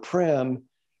customer prem,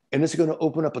 and it's going to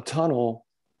open up a tunnel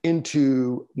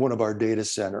into one of our data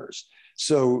centers.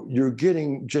 So you're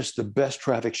getting just the best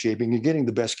traffic shaping. You're getting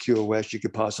the best QoS you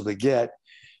could possibly get.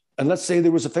 And let's say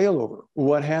there was a failover.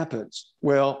 What happens?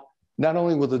 Well, not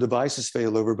only will the devices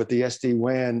fail over, but the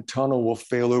SD-WAN tunnel will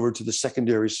fail over to the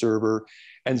secondary server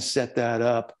and set that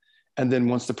up. And then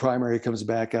once the primary comes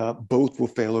back up, both will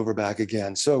fail over back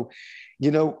again. So,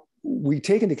 you know, we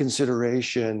take into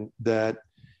consideration that,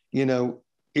 you know,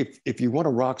 if you want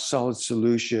a rock solid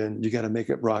solution, you got to make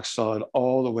it rock solid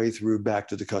all the way through back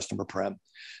to the customer prem.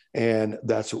 And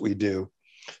that's what we do.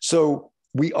 So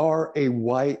we are a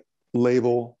white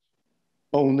label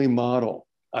only model.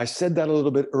 I said that a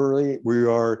little bit early.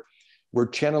 We're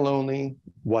channel only,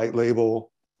 white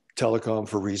label, telecom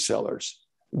for resellers.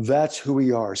 That's who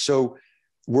we are. So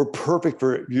we're perfect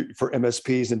for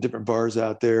MSPs and different VARs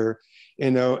out there,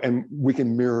 you know, and we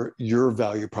can mirror your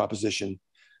value proposition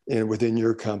within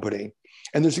your company.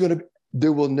 And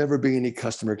there will never be any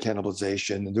customer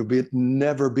cannibalization. There'll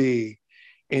never be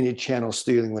any channel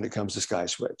stealing when it comes to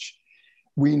SkySwitch.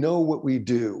 We know what we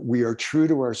do. We are true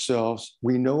to ourselves.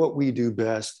 We know what we do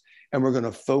best, and we're going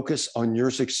to focus on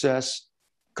your success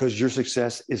because your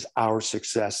success is our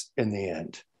success in the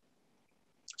end.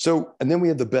 So, and then we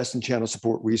have the best in channel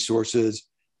support resources.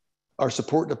 Our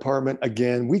support department,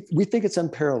 again, we think it's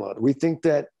unparalleled. We think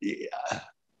that,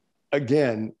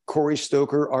 again, Corey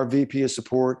Stoker, our VP of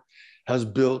support, has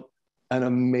built an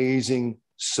amazing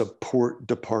support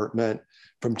department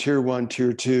from tier 1,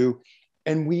 tier 2.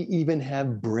 And we even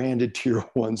have branded tier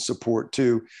 1 support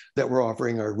too that we're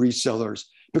offering our resellers,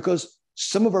 because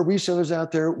some of our resellers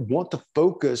out there want to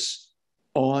focus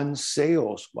on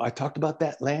sales. I talked about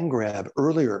that land grab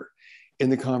earlier in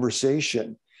the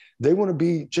conversation. They want to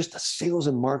be just a sales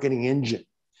and marketing engine.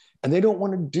 And they don't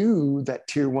want to do that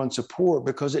tier 1 support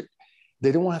because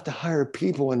they don't want to have to hire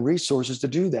people and resources to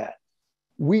do that.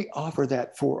 We offer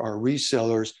that for our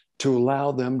resellers to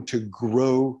allow them to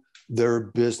grow their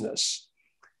business.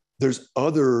 There's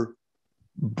other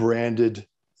branded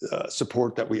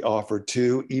support that we offer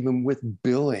too, even with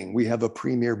billing. We have a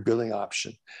premier billing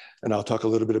option, and I'll talk a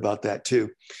little bit about that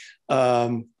too.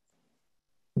 The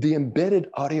embedded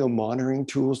audio monitoring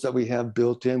tools that we have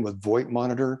built in with VoIP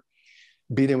Monitor,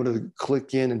 being able to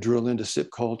click in and drill into SIP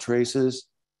call traces,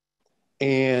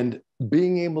 and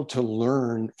being able to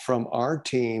learn from our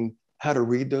team how to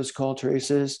read those call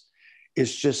traces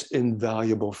is just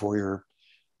invaluable for your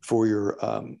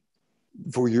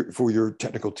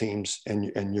technical teams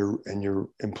and your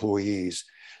employees.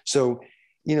 So,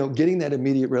 you know, getting that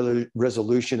immediate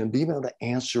resolution and being able to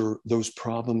answer those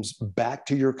problems back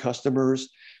to your customers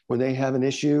when they have an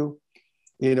issue,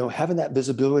 you know, having that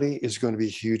visibility is going to be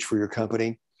huge for your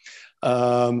company.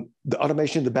 The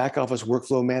automation, the back office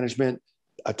workflow management,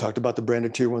 I talked about the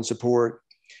branded tier 1 support,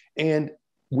 and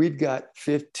we've got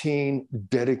 15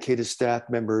 dedicated staff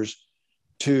members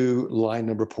to line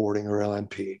number reporting or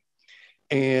LNP.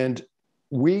 And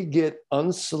we get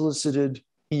unsolicited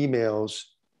emails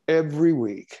every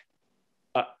week,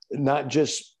 not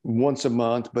just once a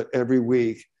month, but every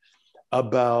week,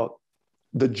 about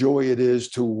the joy it is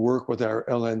to work with our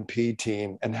LNP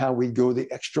team and how we go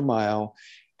the extra mile,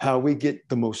 how we get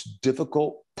the most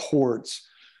difficult ports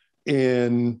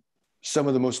in some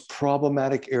of the most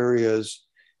problematic areas,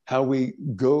 how we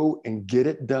go and get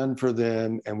it done for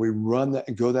them, and we run that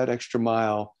and go that extra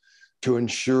mile to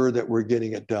ensure that we're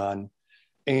getting it done.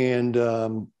 And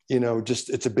just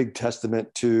it's a big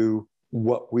testament to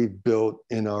what we've built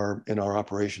in our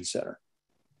operations center.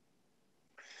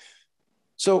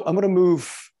 So I'm going to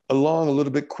move along a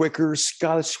little bit quicker.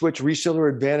 SkySwitch reseller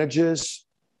advantages.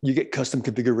 You get custom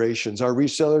configurations. Our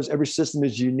resellers, every system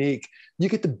is unique. You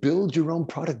get to build your own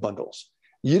product bundles.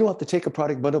 You don't have to take a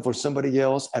product bundle for somebody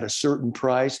else at a certain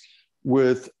price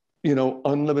with,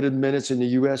 unlimited minutes in the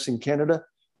US and Canada.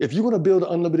 If you want to build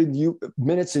unlimited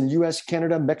minutes in US,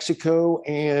 Canada, Mexico,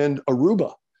 and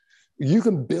Aruba, you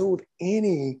can build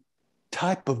any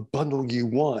type of bundle you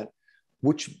want,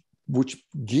 which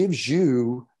gives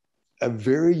you a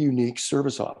very unique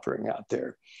service offering out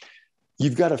there.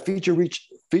 You've got a feature-rich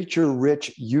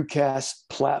UCaaS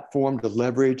platform to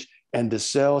leverage and to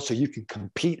sell, so you can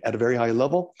compete at a very high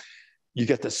level. You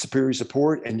get the superior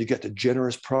support, and you get the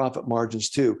generous profit margins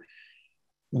too.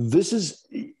 This is,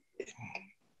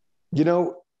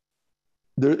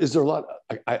 there a lot?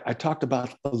 I talked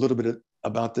about a little bit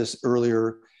about this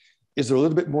earlier. Is there a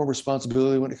little bit more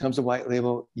responsibility when it comes to white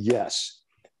label? Yes,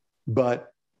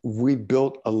 but we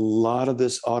built a lot of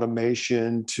this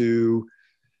automation to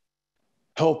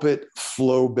help it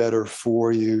flow better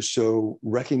for you. So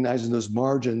recognizing those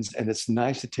margins, and it's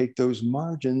nice to take those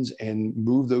margins and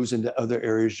move those into other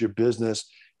areas of your business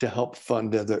to help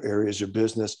fund other areas of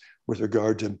business with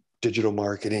regard to digital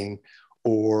marketing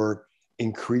or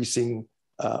increasing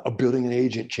building an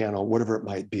agent channel, whatever it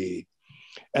might be.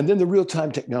 And then the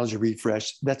real-time technology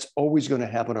refresh, that's always going to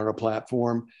happen on our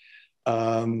platform.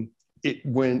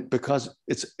 Because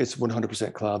it's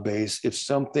 100% cloud-based. If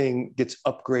something gets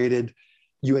upgraded,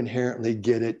 you inherently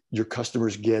get it. Your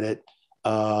customers get it.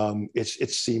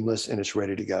 It's seamless and it's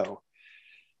ready to go.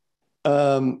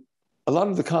 A lot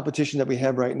of the competition that we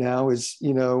have right now is,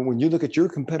 when you look at your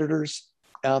competitors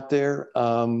out there,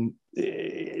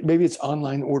 maybe it's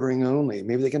online ordering only.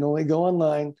 Maybe they can only go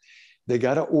online. They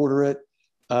got to order it.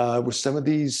 With some of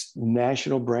these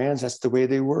national brands, that's the way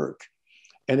they work.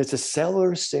 And it's a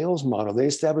seller sales model. They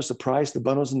establish the price, the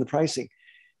bundles, and the pricing,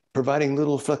 providing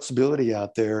little flexibility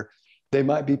out there. They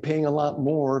might be paying a lot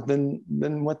more than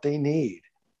what they need.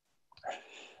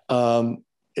 The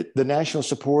national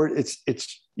support, it's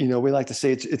we like to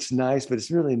say it's nice, but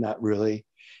it's really not really.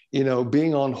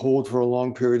 Being on hold for a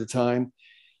long period of time.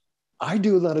 I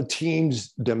do a lot of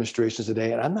Teams demonstrations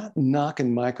today, and I'm not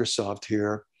knocking Microsoft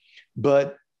here,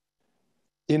 but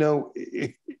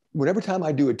whenever time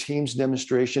I do a Teams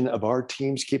demonstration of our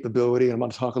Teams capability, and I'm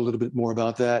going to talk a little bit more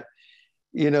about that,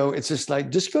 it's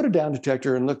just go to Down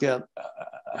Detector and look at,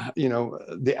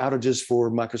 the outages for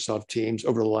Microsoft Teams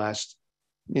over the last,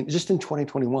 just in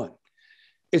 2021.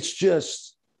 It's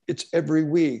every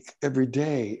week, every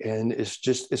day, and it's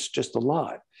just a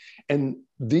lot. And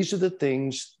these are the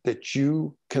things that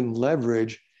you can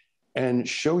leverage and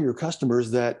show your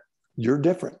customers that you're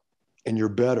different and you're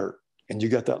better. And you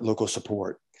got that local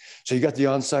support. So you got the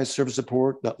on-site service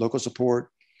support, that local support.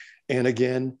 And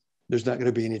again, there's not going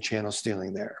to be any channel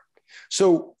stealing there.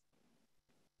 So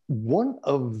one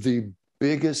of the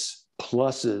biggest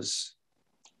pluses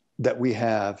that we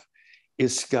have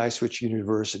is SkySwitch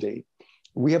University.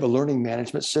 We have a learning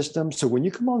management system. So when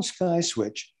you come on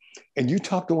SkySwitch and you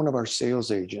talk to one of our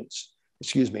sales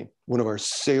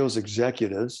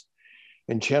executives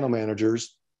and channel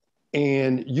managers,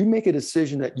 and you make a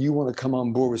decision that you want to come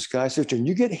on board with SkySwitch, and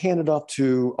you get handed off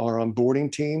to our onboarding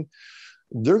team,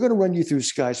 they're going to run you through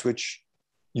SkySwitch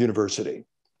University.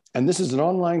 And this is an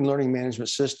online learning management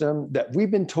system that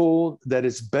we've been told that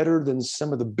it's better than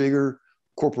some of the bigger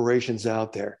corporations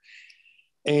out there.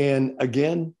 And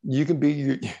again, you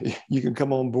can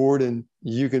come on board and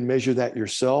you can measure that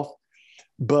yourself.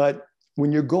 But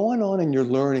when you're going on and you're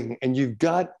learning and you've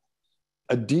got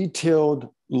a detailed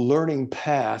learning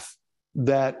path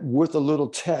that with a little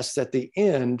test at the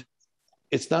end,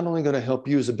 it's not only going to help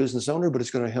you as a business owner, but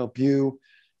it's going to help you,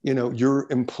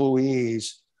 your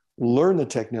employees learn the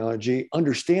technology,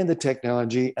 understand the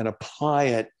technology, and apply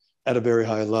it at a very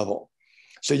high level.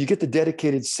 So you get the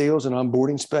dedicated sales and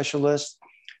onboarding specialists.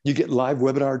 You get live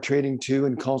webinar training too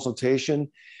and consultation.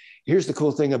 Here's the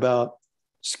cool thing about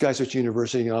SkySwitch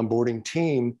University onboarding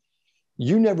team.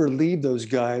 you never leave those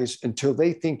guys until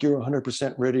they think you're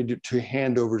 100% ready to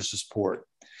hand over to support.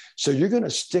 So you're going to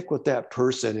stick with that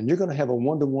person and you're going to have a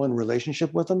one-to-one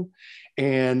relationship with them.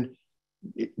 And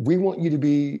we want you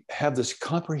to have this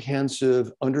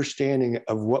comprehensive understanding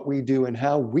of what we do and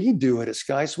how we do it at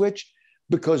SkySwitch,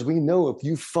 because we know if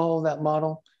you follow that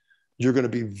model, you're going to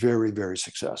be very, very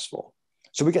successful.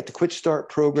 So we got the quick start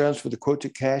programs for the quote to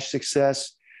cash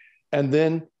success. And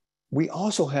then we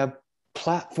also have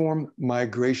platform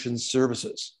migration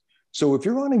services. So if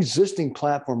you're on an existing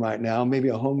platform right now, maybe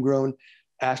a homegrown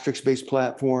Asterisk-based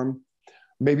platform,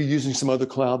 maybe using some other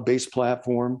cloud-based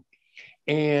platform,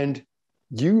 and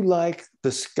you like the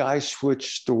SkySwitch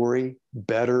story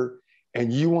better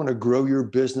and you want to grow your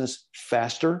business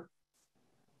faster,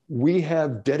 we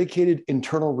have dedicated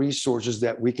internal resources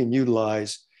that we can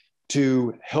utilize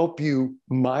to help you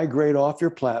migrate off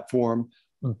your platform,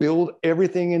 build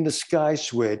everything into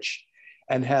SkySwitch,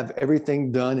 and have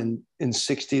everything done in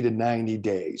 60 to 90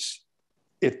 days,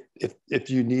 if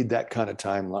you need that kind of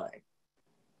timeline.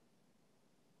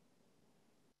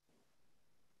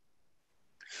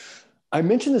 I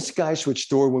mentioned the SkySwitch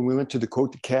store when we went to the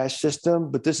quote to cash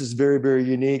system, but this is very, very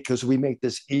unique because we make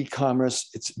this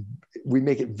e-commerce. We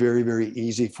make it very, very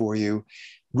easy for you.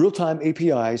 Real-time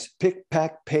APIs, pick,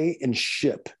 pack, pay, and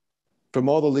ship from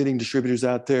all the leading distributors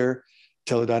out there: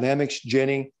 Teledynamics,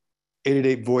 Jenny,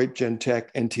 888 VoIP,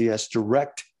 Gentech, NTS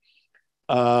Direct.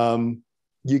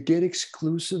 You get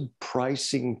exclusive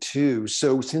pricing too.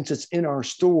 So since it's in our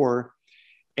store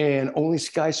and only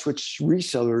SkySwitch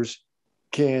resellers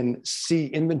can see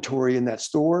inventory in that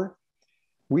store,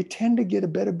 we tend to get a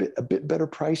bit better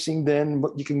pricing than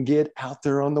what you can get out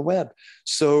there on the web.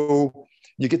 So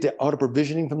you get the auto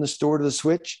provisioning from the store to the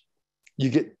switch.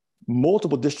 You get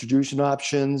multiple distribution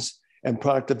options and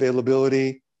product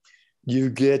availability. You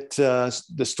get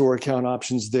the store account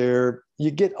options there.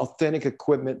 You get authentic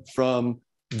equipment from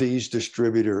these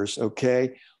distributors,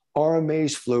 okay?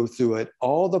 RMAs flow through it.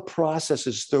 All the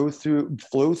processes flow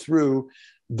through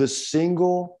the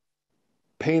single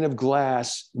pane of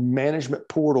glass management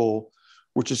portal,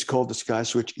 which is called the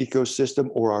SkySwitch ecosystem,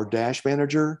 or our Dash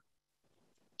Manager.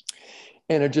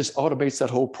 And it just automates that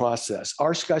whole process.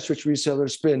 Our SkySwitch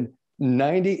resellers spend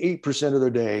 98% of their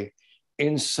day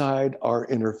inside our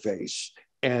interface.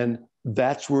 And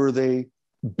that's where they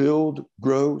build,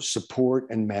 grow, support,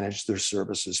 and manage their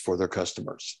services for their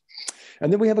customers.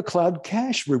 And then we have a cloud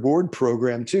cash reward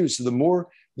program too. So the more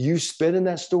you spend in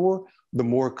that store, the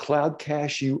more cloud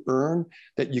cash you earn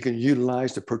that you can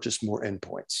utilize to purchase more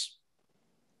endpoints.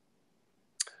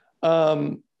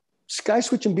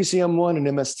 SkySwitch and BCM1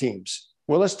 and MS Teams.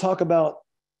 Well, let's talk about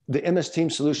the MS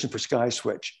Teams solution for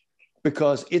SkySwitch,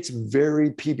 because it's very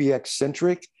PBX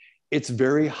centric. It's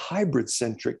very hybrid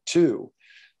centric too.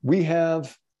 We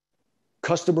have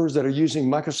customers that are using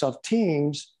Microsoft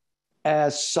Teams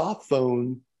as soft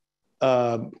phone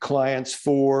clients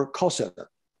for call center.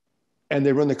 And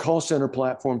they run the call center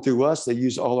platform through us. They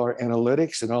use all our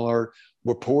analytics and all our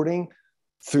reporting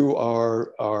through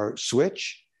our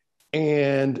switch.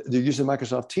 And they're using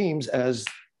Microsoft Teams as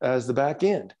the back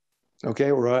end, okay?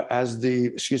 Or as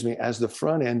the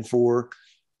front end for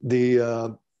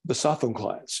the soft phone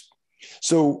clients.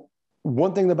 So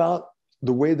one thing about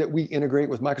the way that we integrate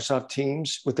with Microsoft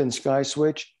Teams within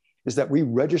SkySwitch is that we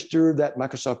register that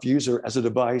Microsoft user as a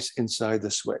device inside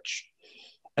the switch.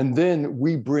 And then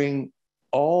we bring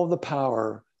all the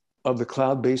power of the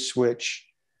cloud-based switch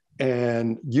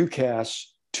and UCaaS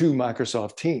to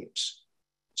Microsoft Teams.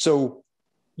 So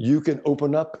you can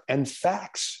open up and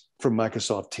fax from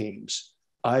Microsoft Teams.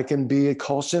 I can be a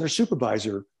call center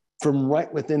supervisor from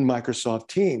right within Microsoft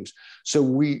Teams. So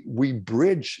we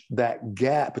bridge that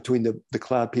gap between the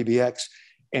cloud PBX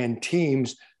and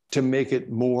Teams to make it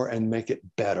more and make it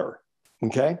better,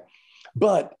 okay?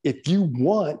 But if you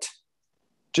want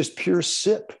just pure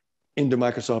SIP into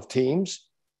Microsoft Teams,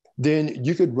 then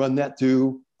you could run that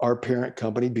through our parent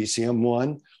company,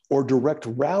 BCM1, or direct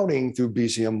routing through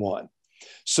BCM1.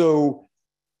 So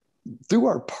through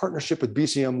our partnership with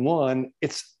BCM1,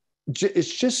 it's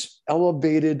just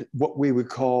elevated what we would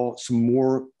call some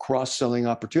more cross-selling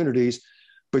opportunities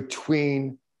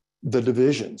between the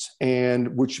divisions,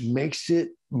 and which makes it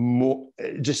more,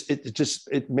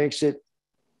 it makes it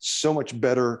so much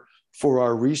better for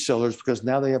our resellers, because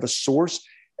now they have a source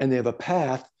and they have a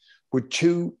path with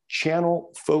two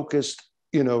channel-focused,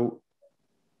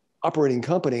 operating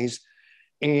companies,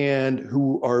 and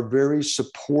who are very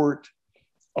support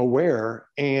aware,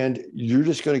 and you're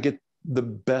just going to get the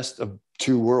best of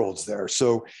two worlds there.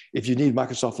 So if you need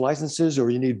Microsoft licenses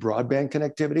or you need broadband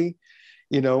connectivity,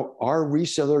 our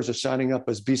resellers are signing up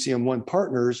as BCM1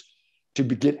 partners, to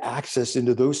get access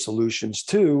into those solutions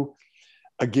too.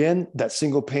 Again, that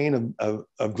single pane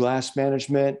of glass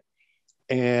management,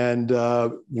 and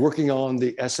working on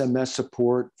the SMS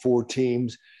support for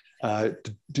teams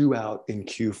due out in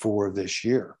Q4 of this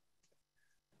year.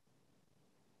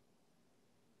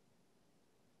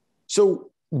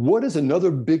 So what is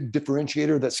another big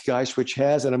differentiator that SkySwitch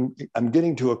has? And I'm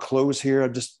getting to a close here.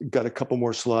 I've just got a couple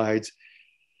more slides.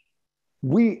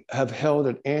 We have held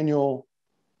an annual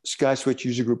SkySwitch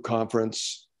user group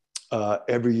conference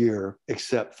every year,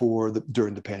 except for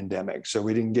during the pandemic. So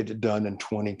we didn't get it done in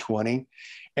 2020.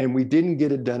 And we didn't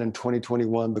get it done in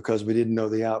 2021 because we didn't know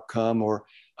the outcome or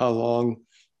how long,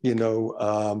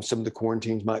 some of the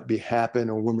quarantines might be happen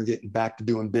or when we're getting back to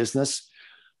doing business.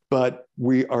 But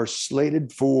we are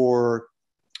slated for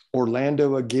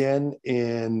Orlando again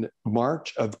in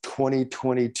March of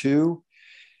 2022.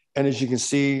 And as you can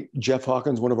see, Jeff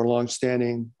Hawkins, one of our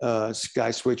longstanding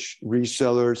SkySwitch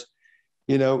resellers,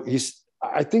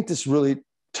 I think this really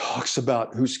talks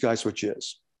about who SkySwitch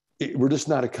is. We're just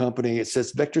not a company. It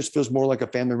says Vectors feels more like a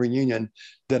family reunion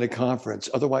than a conference.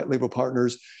 Other white label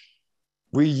partners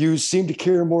seem to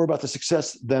care more about the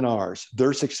success than ours,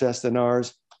 their success than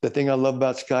ours. The thing I love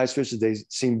about SkySwitch is they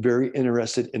seem very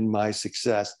interested in my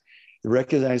success. They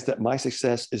recognize that my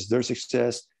success is their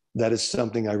success. That is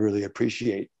something I really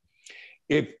appreciate.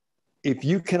 If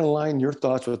you can align your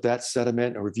thoughts with that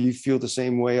sentiment, or if you feel the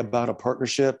same way about a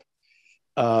partnership,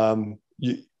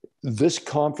 this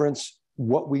conference,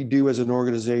 what we do as an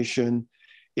organization,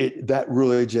 that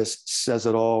really just says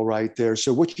it all right there.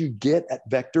 So what you get at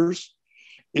Vectors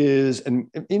is, and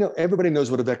everybody knows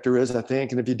what a vector is, I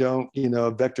think. And if you don't,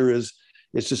 a vector it's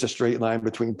just a straight line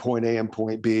between point A and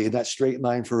point B. That straight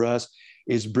line for us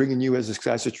is bringing you as a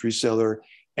SkySwitch reseller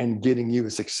and getting you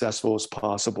as successful as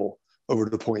possible over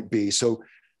to point B. So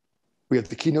we have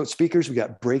the keynote speakers, we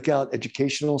got breakout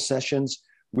educational sessions,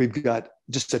 we've got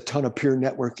just a ton of peer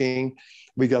networking,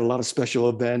 we got a lot of special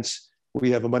events.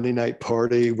 We have a Monday night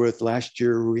party with, last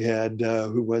year we had,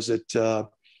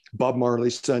 Bob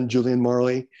Marley's son, Julian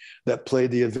Marley, that played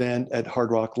the event at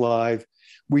Hard Rock Live.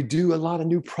 We do a lot of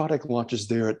new product launches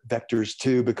there at Vectors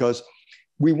too, because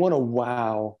we want to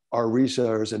wow our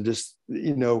resellers and just,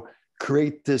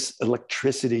 create this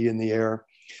electricity in the air.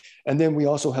 And then we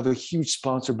also have a huge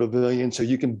sponsor pavilion, so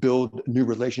you can build a new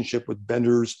relationship with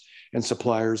vendors and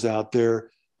suppliers out there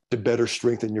to better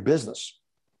strengthen your business.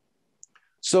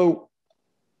 So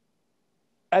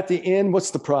at the end, what's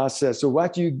the process? So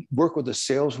after you work with a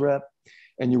sales rep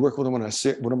and you work with one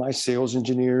of my sales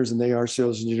engineers, and they are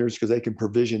sales engineers because they can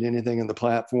provision anything in the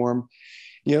platform,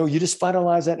 you just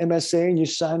finalize that MSA and you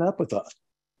sign up with us.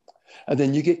 And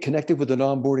then you get connected with an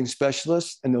onboarding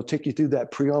specialist, and they'll take you through that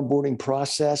pre-onboarding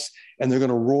process, and they're going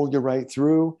to roll you right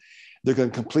through. They're going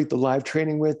to complete the live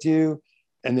training with you,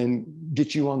 and then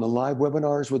get you on the live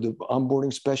webinars with the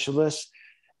onboarding specialist.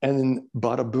 And then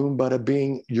bada boom, bada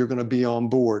bing, you're going to be on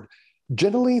board.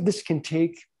 Generally, this can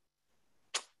take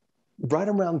right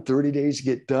around 30 days to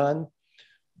get done.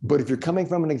 But if you're coming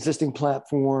from an existing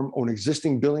platform or an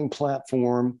existing billing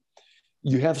platform,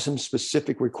 you have some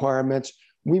specific requirements.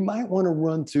 We might want to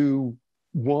run through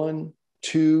 1,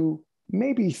 2,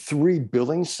 maybe 3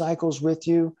 billing cycles with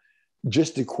you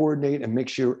just to coordinate and make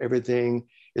sure everything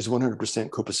is 100%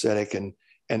 copacetic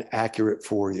and accurate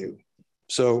for you.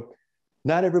 So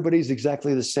not everybody's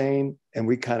exactly the same, and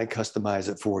we kind of customize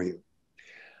it for you.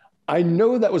 I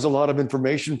know that was a lot of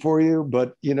information for you,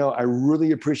 but I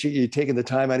really appreciate you taking the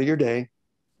time out of your day,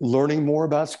 learning more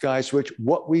about SkySwitch,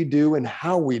 what we do and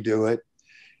how we do it.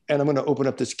 And I'm going to open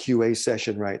up this QA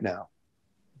session right now.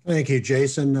 Thank you,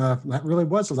 Jason. That really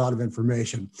was a lot of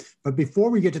information. But before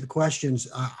we get to the questions,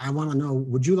 I want to know,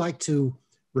 would you like to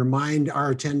remind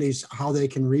our attendees how they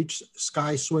can reach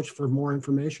SkySwitch for more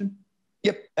information?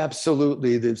 Yep,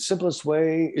 absolutely. The simplest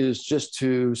way is just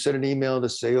to send an email to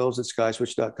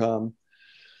sales@skyswitch.com,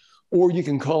 or you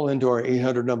can call into our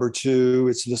 800 number too.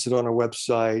 It's listed on our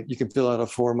website. You can fill out a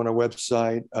form on our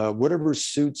website. Whatever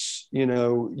suits,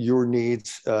 your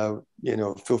needs,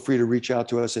 feel free to reach out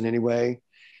to us in any way.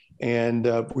 And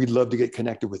we'd love to get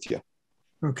connected with you.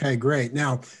 Okay, great.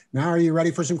 Now are you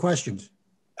ready for some questions?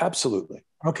 Absolutely.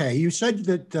 Okay, you said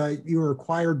that you were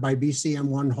acquired by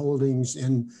BCM1 Holdings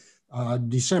in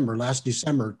last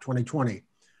December 2020.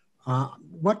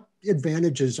 What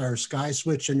advantages are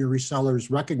SkySwitch and your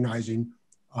resellers recognizing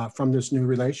from this new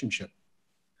relationship?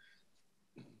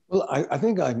 Well, I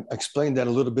think I explained that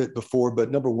a little bit before,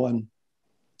 but number one,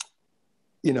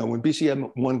 when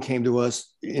BCM1 came to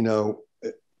us,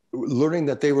 learning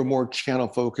that they were more channel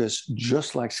focused,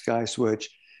 just like SkySwitch,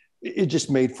 it just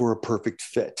made for a perfect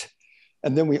fit.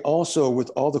 And then we also,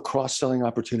 with all the cross-selling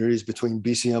opportunities between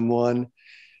BCM1,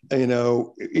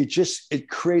 it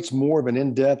creates more of an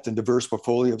in-depth and diverse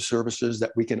portfolio of services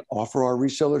that we can offer our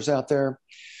resellers out there.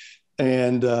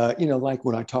 And, like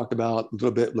when I talked about a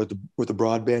little bit with the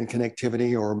broadband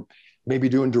connectivity, or maybe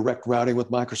doing direct routing with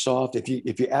Microsoft,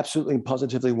 if you absolutely and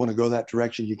positively want to go that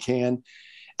direction, you can.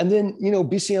 And then,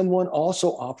 BCM1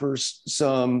 also offers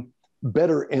some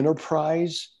better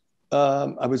enterprise,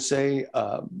 I would say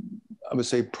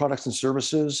products and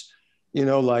services,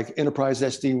 like enterprise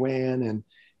SD-WAN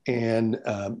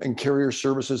and carrier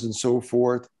services and so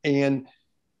forth. And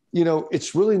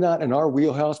it's really not in our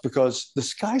wheelhouse, because the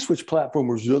SkySwitch platform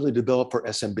was really developed for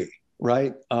SMB,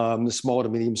 right? The small to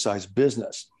medium-sized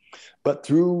business. But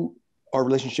through our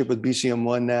relationship with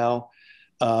BCM1 now,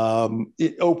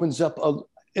 it opens up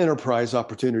enterprise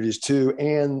opportunities too,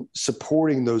 and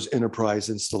supporting those enterprise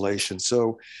installations.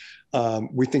 So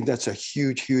we think that's a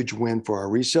huge, huge win for our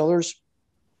resellers.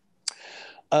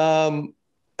 And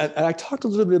I talked a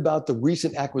little bit about the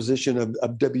recent acquisition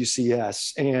of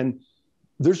WCS, and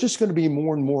there's just going to be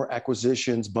more and more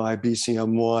acquisitions by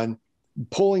BCM1,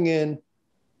 pulling in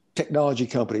technology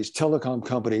companies, telecom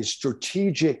companies,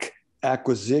 strategic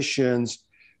acquisitions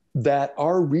that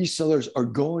our resellers are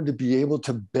going to be able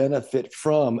to benefit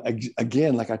from.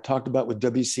 Again, like I talked about with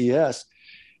WCS,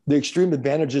 the extreme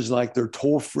advantages like their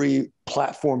toll-free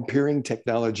platform peering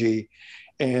technology,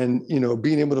 and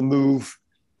being able to move,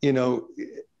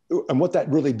 and what that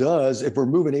really does, if we're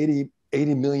moving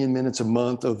 80 million minutes a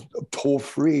month of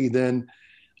toll-free, then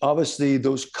obviously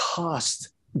those costs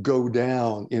go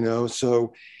down,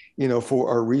 so, for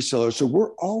our resellers. So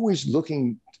we're always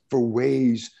looking for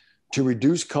ways to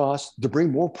reduce costs, to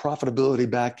bring more profitability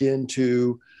back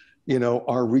into,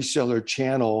 our reseller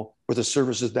channel with the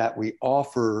services that we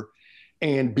offer,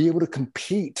 and be able to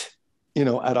compete,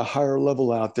 at a higher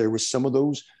level out there with some of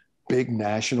those big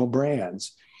national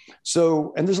brands.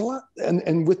 So, and there's a lot,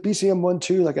 and with BCM1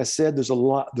 too, like I said,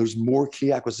 there's more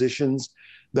key acquisitions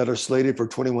that are slated for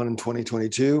 21 and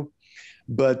 2022,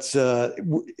 but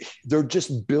they're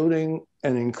just building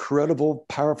an incredible,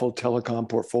 powerful telecom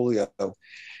portfolio,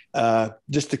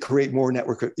 just to create more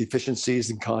network efficiencies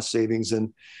and cost savings,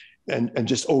 and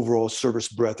just overall service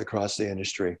breadth across the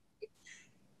industry.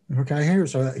 Okay,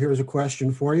 here's a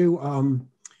question for you.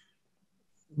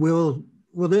 Will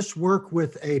this work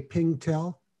with a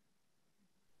Pingtel?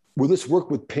 Will this work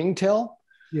with Pingtel?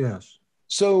 Yes.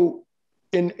 So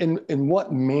in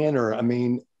what manner? I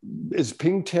mean, is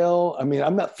Pingtel,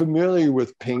 I'm not familiar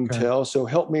with Pingtel, okay, so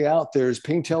help me out there. Is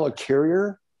Pingtel a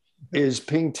carrier? Is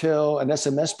Pingtel an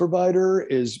SMS provider?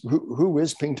 Who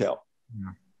is Pingtel?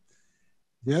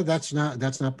 Yeah, that's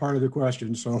not part of the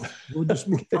question, so we'll just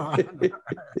move on.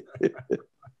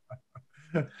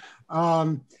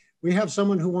 We have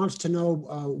someone who wants to know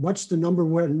what's the number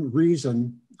one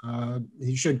reason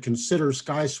he should consider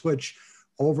SkySwitch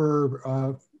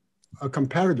over a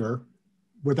competitor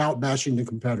without bashing the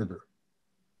competitor.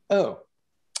 I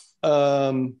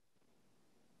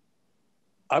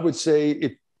would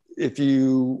say if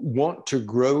you want to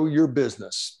grow your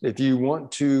business, if you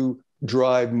want to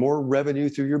drive more revenue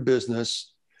through your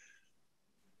business,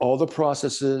 all the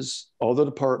processes, all the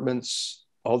departments,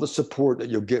 all the support that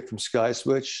you'll get from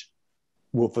SkySwitch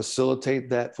will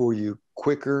facilitate that for you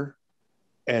quicker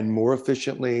and more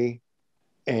efficiently,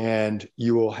 and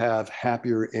you will have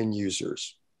happier end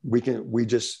users.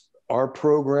 Our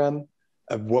program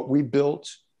of what we built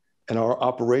and our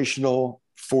operational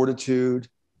fortitude,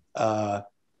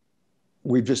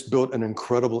 we've just built an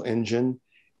incredible engine,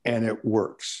 and it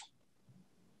works.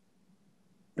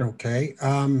 Okay.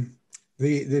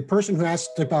 The person who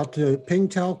asked about the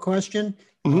Pingtel question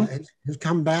has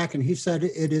come back, and he said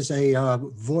it is a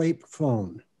VoIP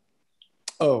phone.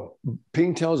 Oh,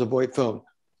 Pingtel is a VoIP phone.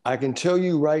 I can tell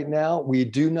you right now, we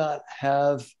do not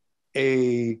have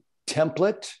a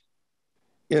template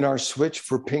in our switch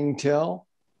for Pingtel,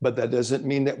 but that doesn't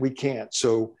mean that we can't.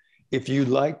 So if you'd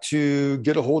like to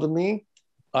get a hold of me,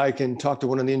 I can talk to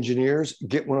one of the engineers,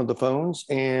 get one of the phones,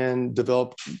 and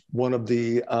develop a new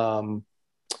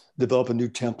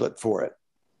template for it.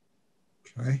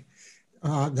 Okay.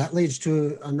 That leads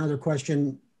to another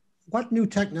question. What new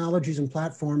technologies and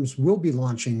platforms will be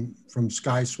launching from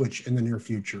SkySwitch in the near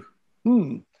future?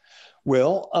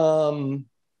 Well,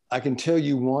 I can tell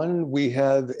you one. We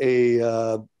have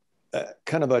a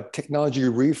kind of a technology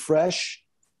refresh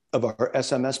of our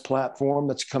SMS platform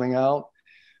that's coming out.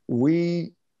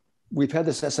 We've had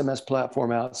this SMS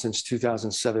platform out since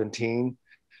 2017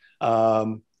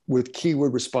 with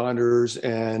keyword responders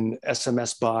and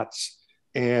SMS bots,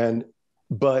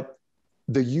 but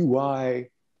the UI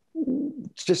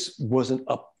just wasn't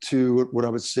up to what I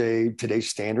would say today's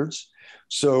standards.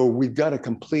 So we've got a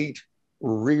complete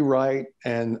rewrite,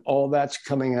 and all that's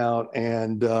coming out,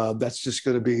 and that's just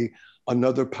going to be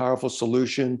another powerful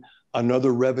solution,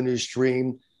 another revenue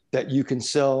stream that you can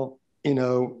sell,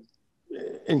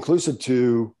 inclusive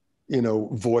to,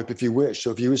 VoIP if you wish.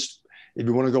 So if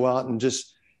you want to go out and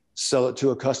just sell it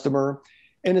to a customer,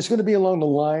 and it's going to be along the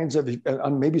lines of,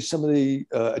 maybe some of the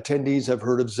attendees have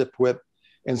heard of ZipWhip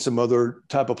and some other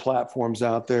type of platforms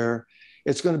out there.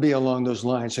 It's going to be along those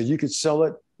lines. So you could sell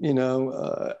it,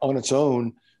 on its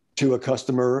own to a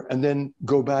customer, and then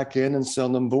go back in and sell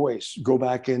them voice, go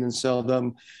back in and sell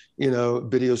them,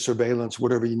 video surveillance,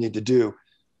 whatever you need to do.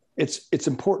 It's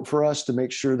important for us to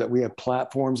make sure that we have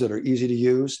platforms that are easy to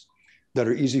use, that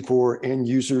are easy for end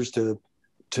users to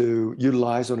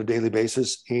utilize on a daily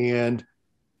basis, and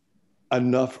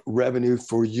enough revenue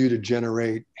for you to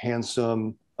generate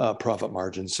handsome profit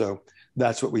margins. So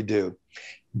that's what we do.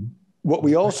 What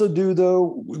we also do,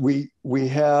 though, we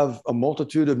have a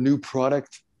multitude of new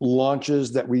product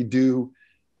launches that we do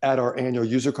at our annual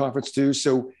user conference too.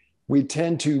 So we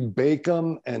tend to bake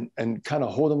them and kind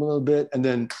of hold them a little bit, and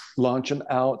then launch them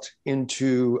out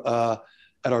into at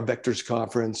our Vectors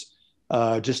conference,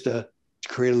 just to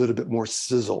create a little bit more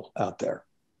sizzle out there.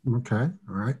 Okay. All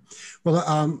right.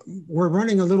 Well, we're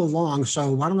running a little long,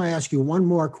 so why don't I ask you one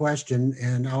more question,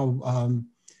 and I'll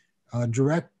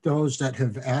direct those that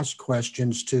have asked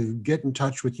questions to get in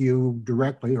touch with you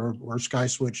directly, or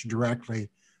SkySwitch directly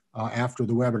after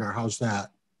the webinar. How's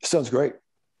that? Sounds great.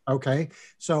 Okay.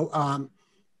 So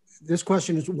this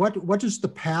question is, what does the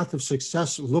path of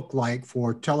success look like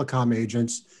for telecom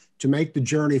agents to make the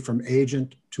journey from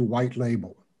agent to white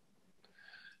label?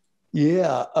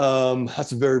 Yeah,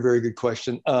 that's a very, very good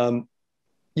question.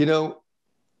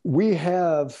 We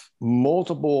have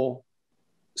multiple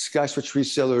SkySwitch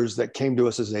resellers that came to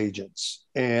us as agents.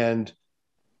 And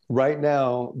right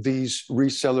now, these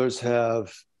resellers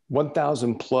have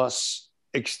 1,000 plus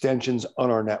extensions on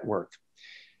our network.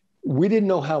 We didn't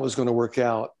know how it was going to work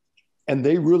out, and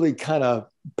they really kind of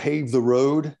paved the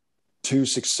road to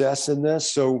success in this.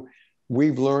 So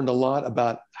we've learned a lot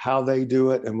about how they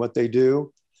do it and what they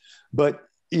do. But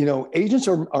agents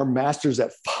are masters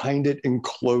at find it and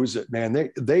close it,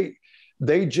 man. They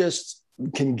just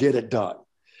can get it done.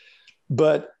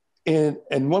 But and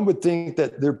one would think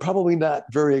that they're probably not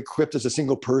very equipped as a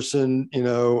single person,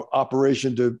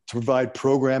 operation to provide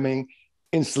programming,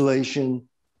 installation,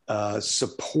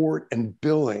 support, and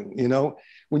billing.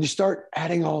 When you start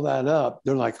adding all that up,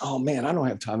 they're like, oh man, I don't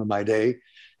have time in my day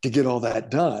to get all that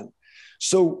done.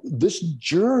 So this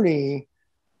journey,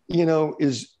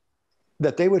 is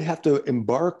that they would have to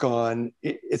embark on.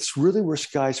 It's really where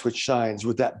SkySwitch shines,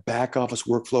 with that back office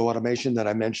workflow automation that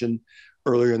I mentioned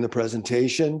earlier in the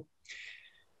presentation.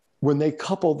 When they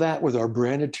couple that with our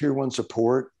branded tier 1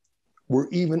 support, we're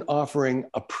even offering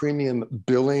a premium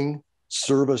billing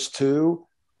service too.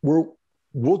 We'll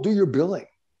do your billing.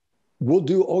 We'll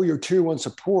do all your tier 1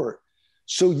 support.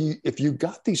 So if you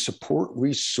got these support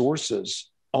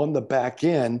resources on the back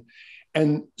end,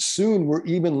 and soon we're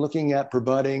even looking at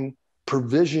providing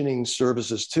provisioning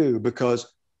services too,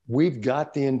 because we've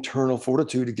got the internal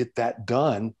fortitude to get that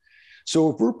done.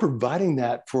 So if we're providing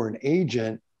that for an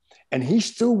agent, and he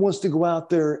still wants to go out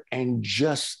there and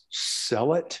just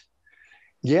sell it,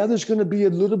 yeah, there's going to be a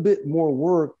little bit more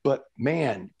work, but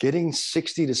man, getting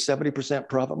 60 to 70%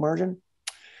 profit margin,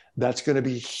 that's going to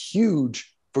be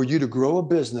huge for you to grow a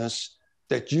business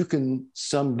that you can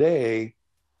someday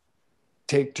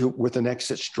take to with an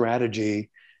exit strategy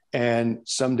and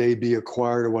someday be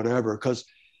acquired or whatever. Because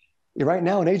right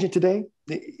now, an agent today,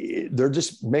 they're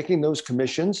just making those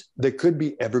commissions. They could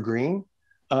be evergreen,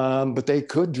 but they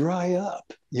could dry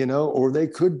up, or they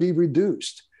could be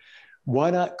reduced.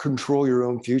 Why not control your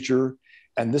own future?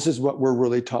 And this is what we're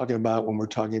really talking about when we're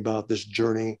talking about this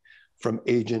journey from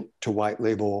agent to white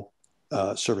label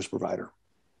service provider.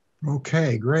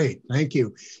 Okay, great. Thank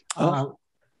you.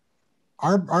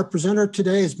 Our presenter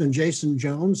today has been Jason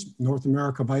Jones, North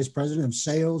America Vice President of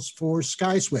Sales for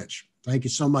SkySwitch. Thank you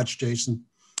so much, Jason.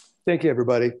 Thank you,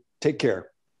 everybody. Take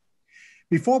care.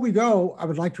 Before we go, I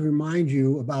would like to remind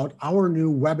you about our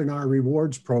new webinar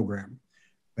rewards program.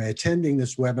 By attending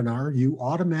this webinar, you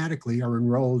automatically are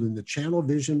enrolled in the Channel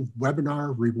Vision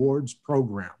Webinar Rewards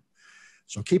Program.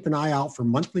 So keep an eye out for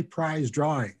monthly prize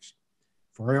drawings.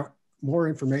 For more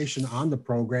information on the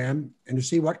program and to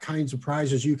see what kinds of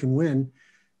prizes you can win,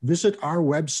 visit our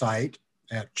website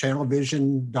at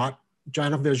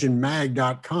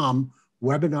channelvisionmag.com,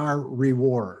 webinar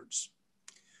rewards.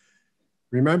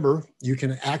 Remember, you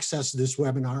can access this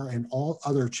webinar and all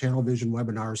other Channel Vision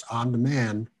webinars on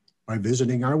demand by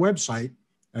visiting our website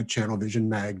at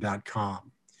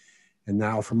channelvisionmag.com. And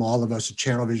now from all of us at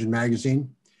Channel Vision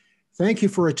Magazine, thank you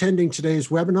for attending today's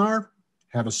webinar.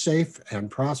 Have a safe and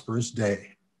prosperous day.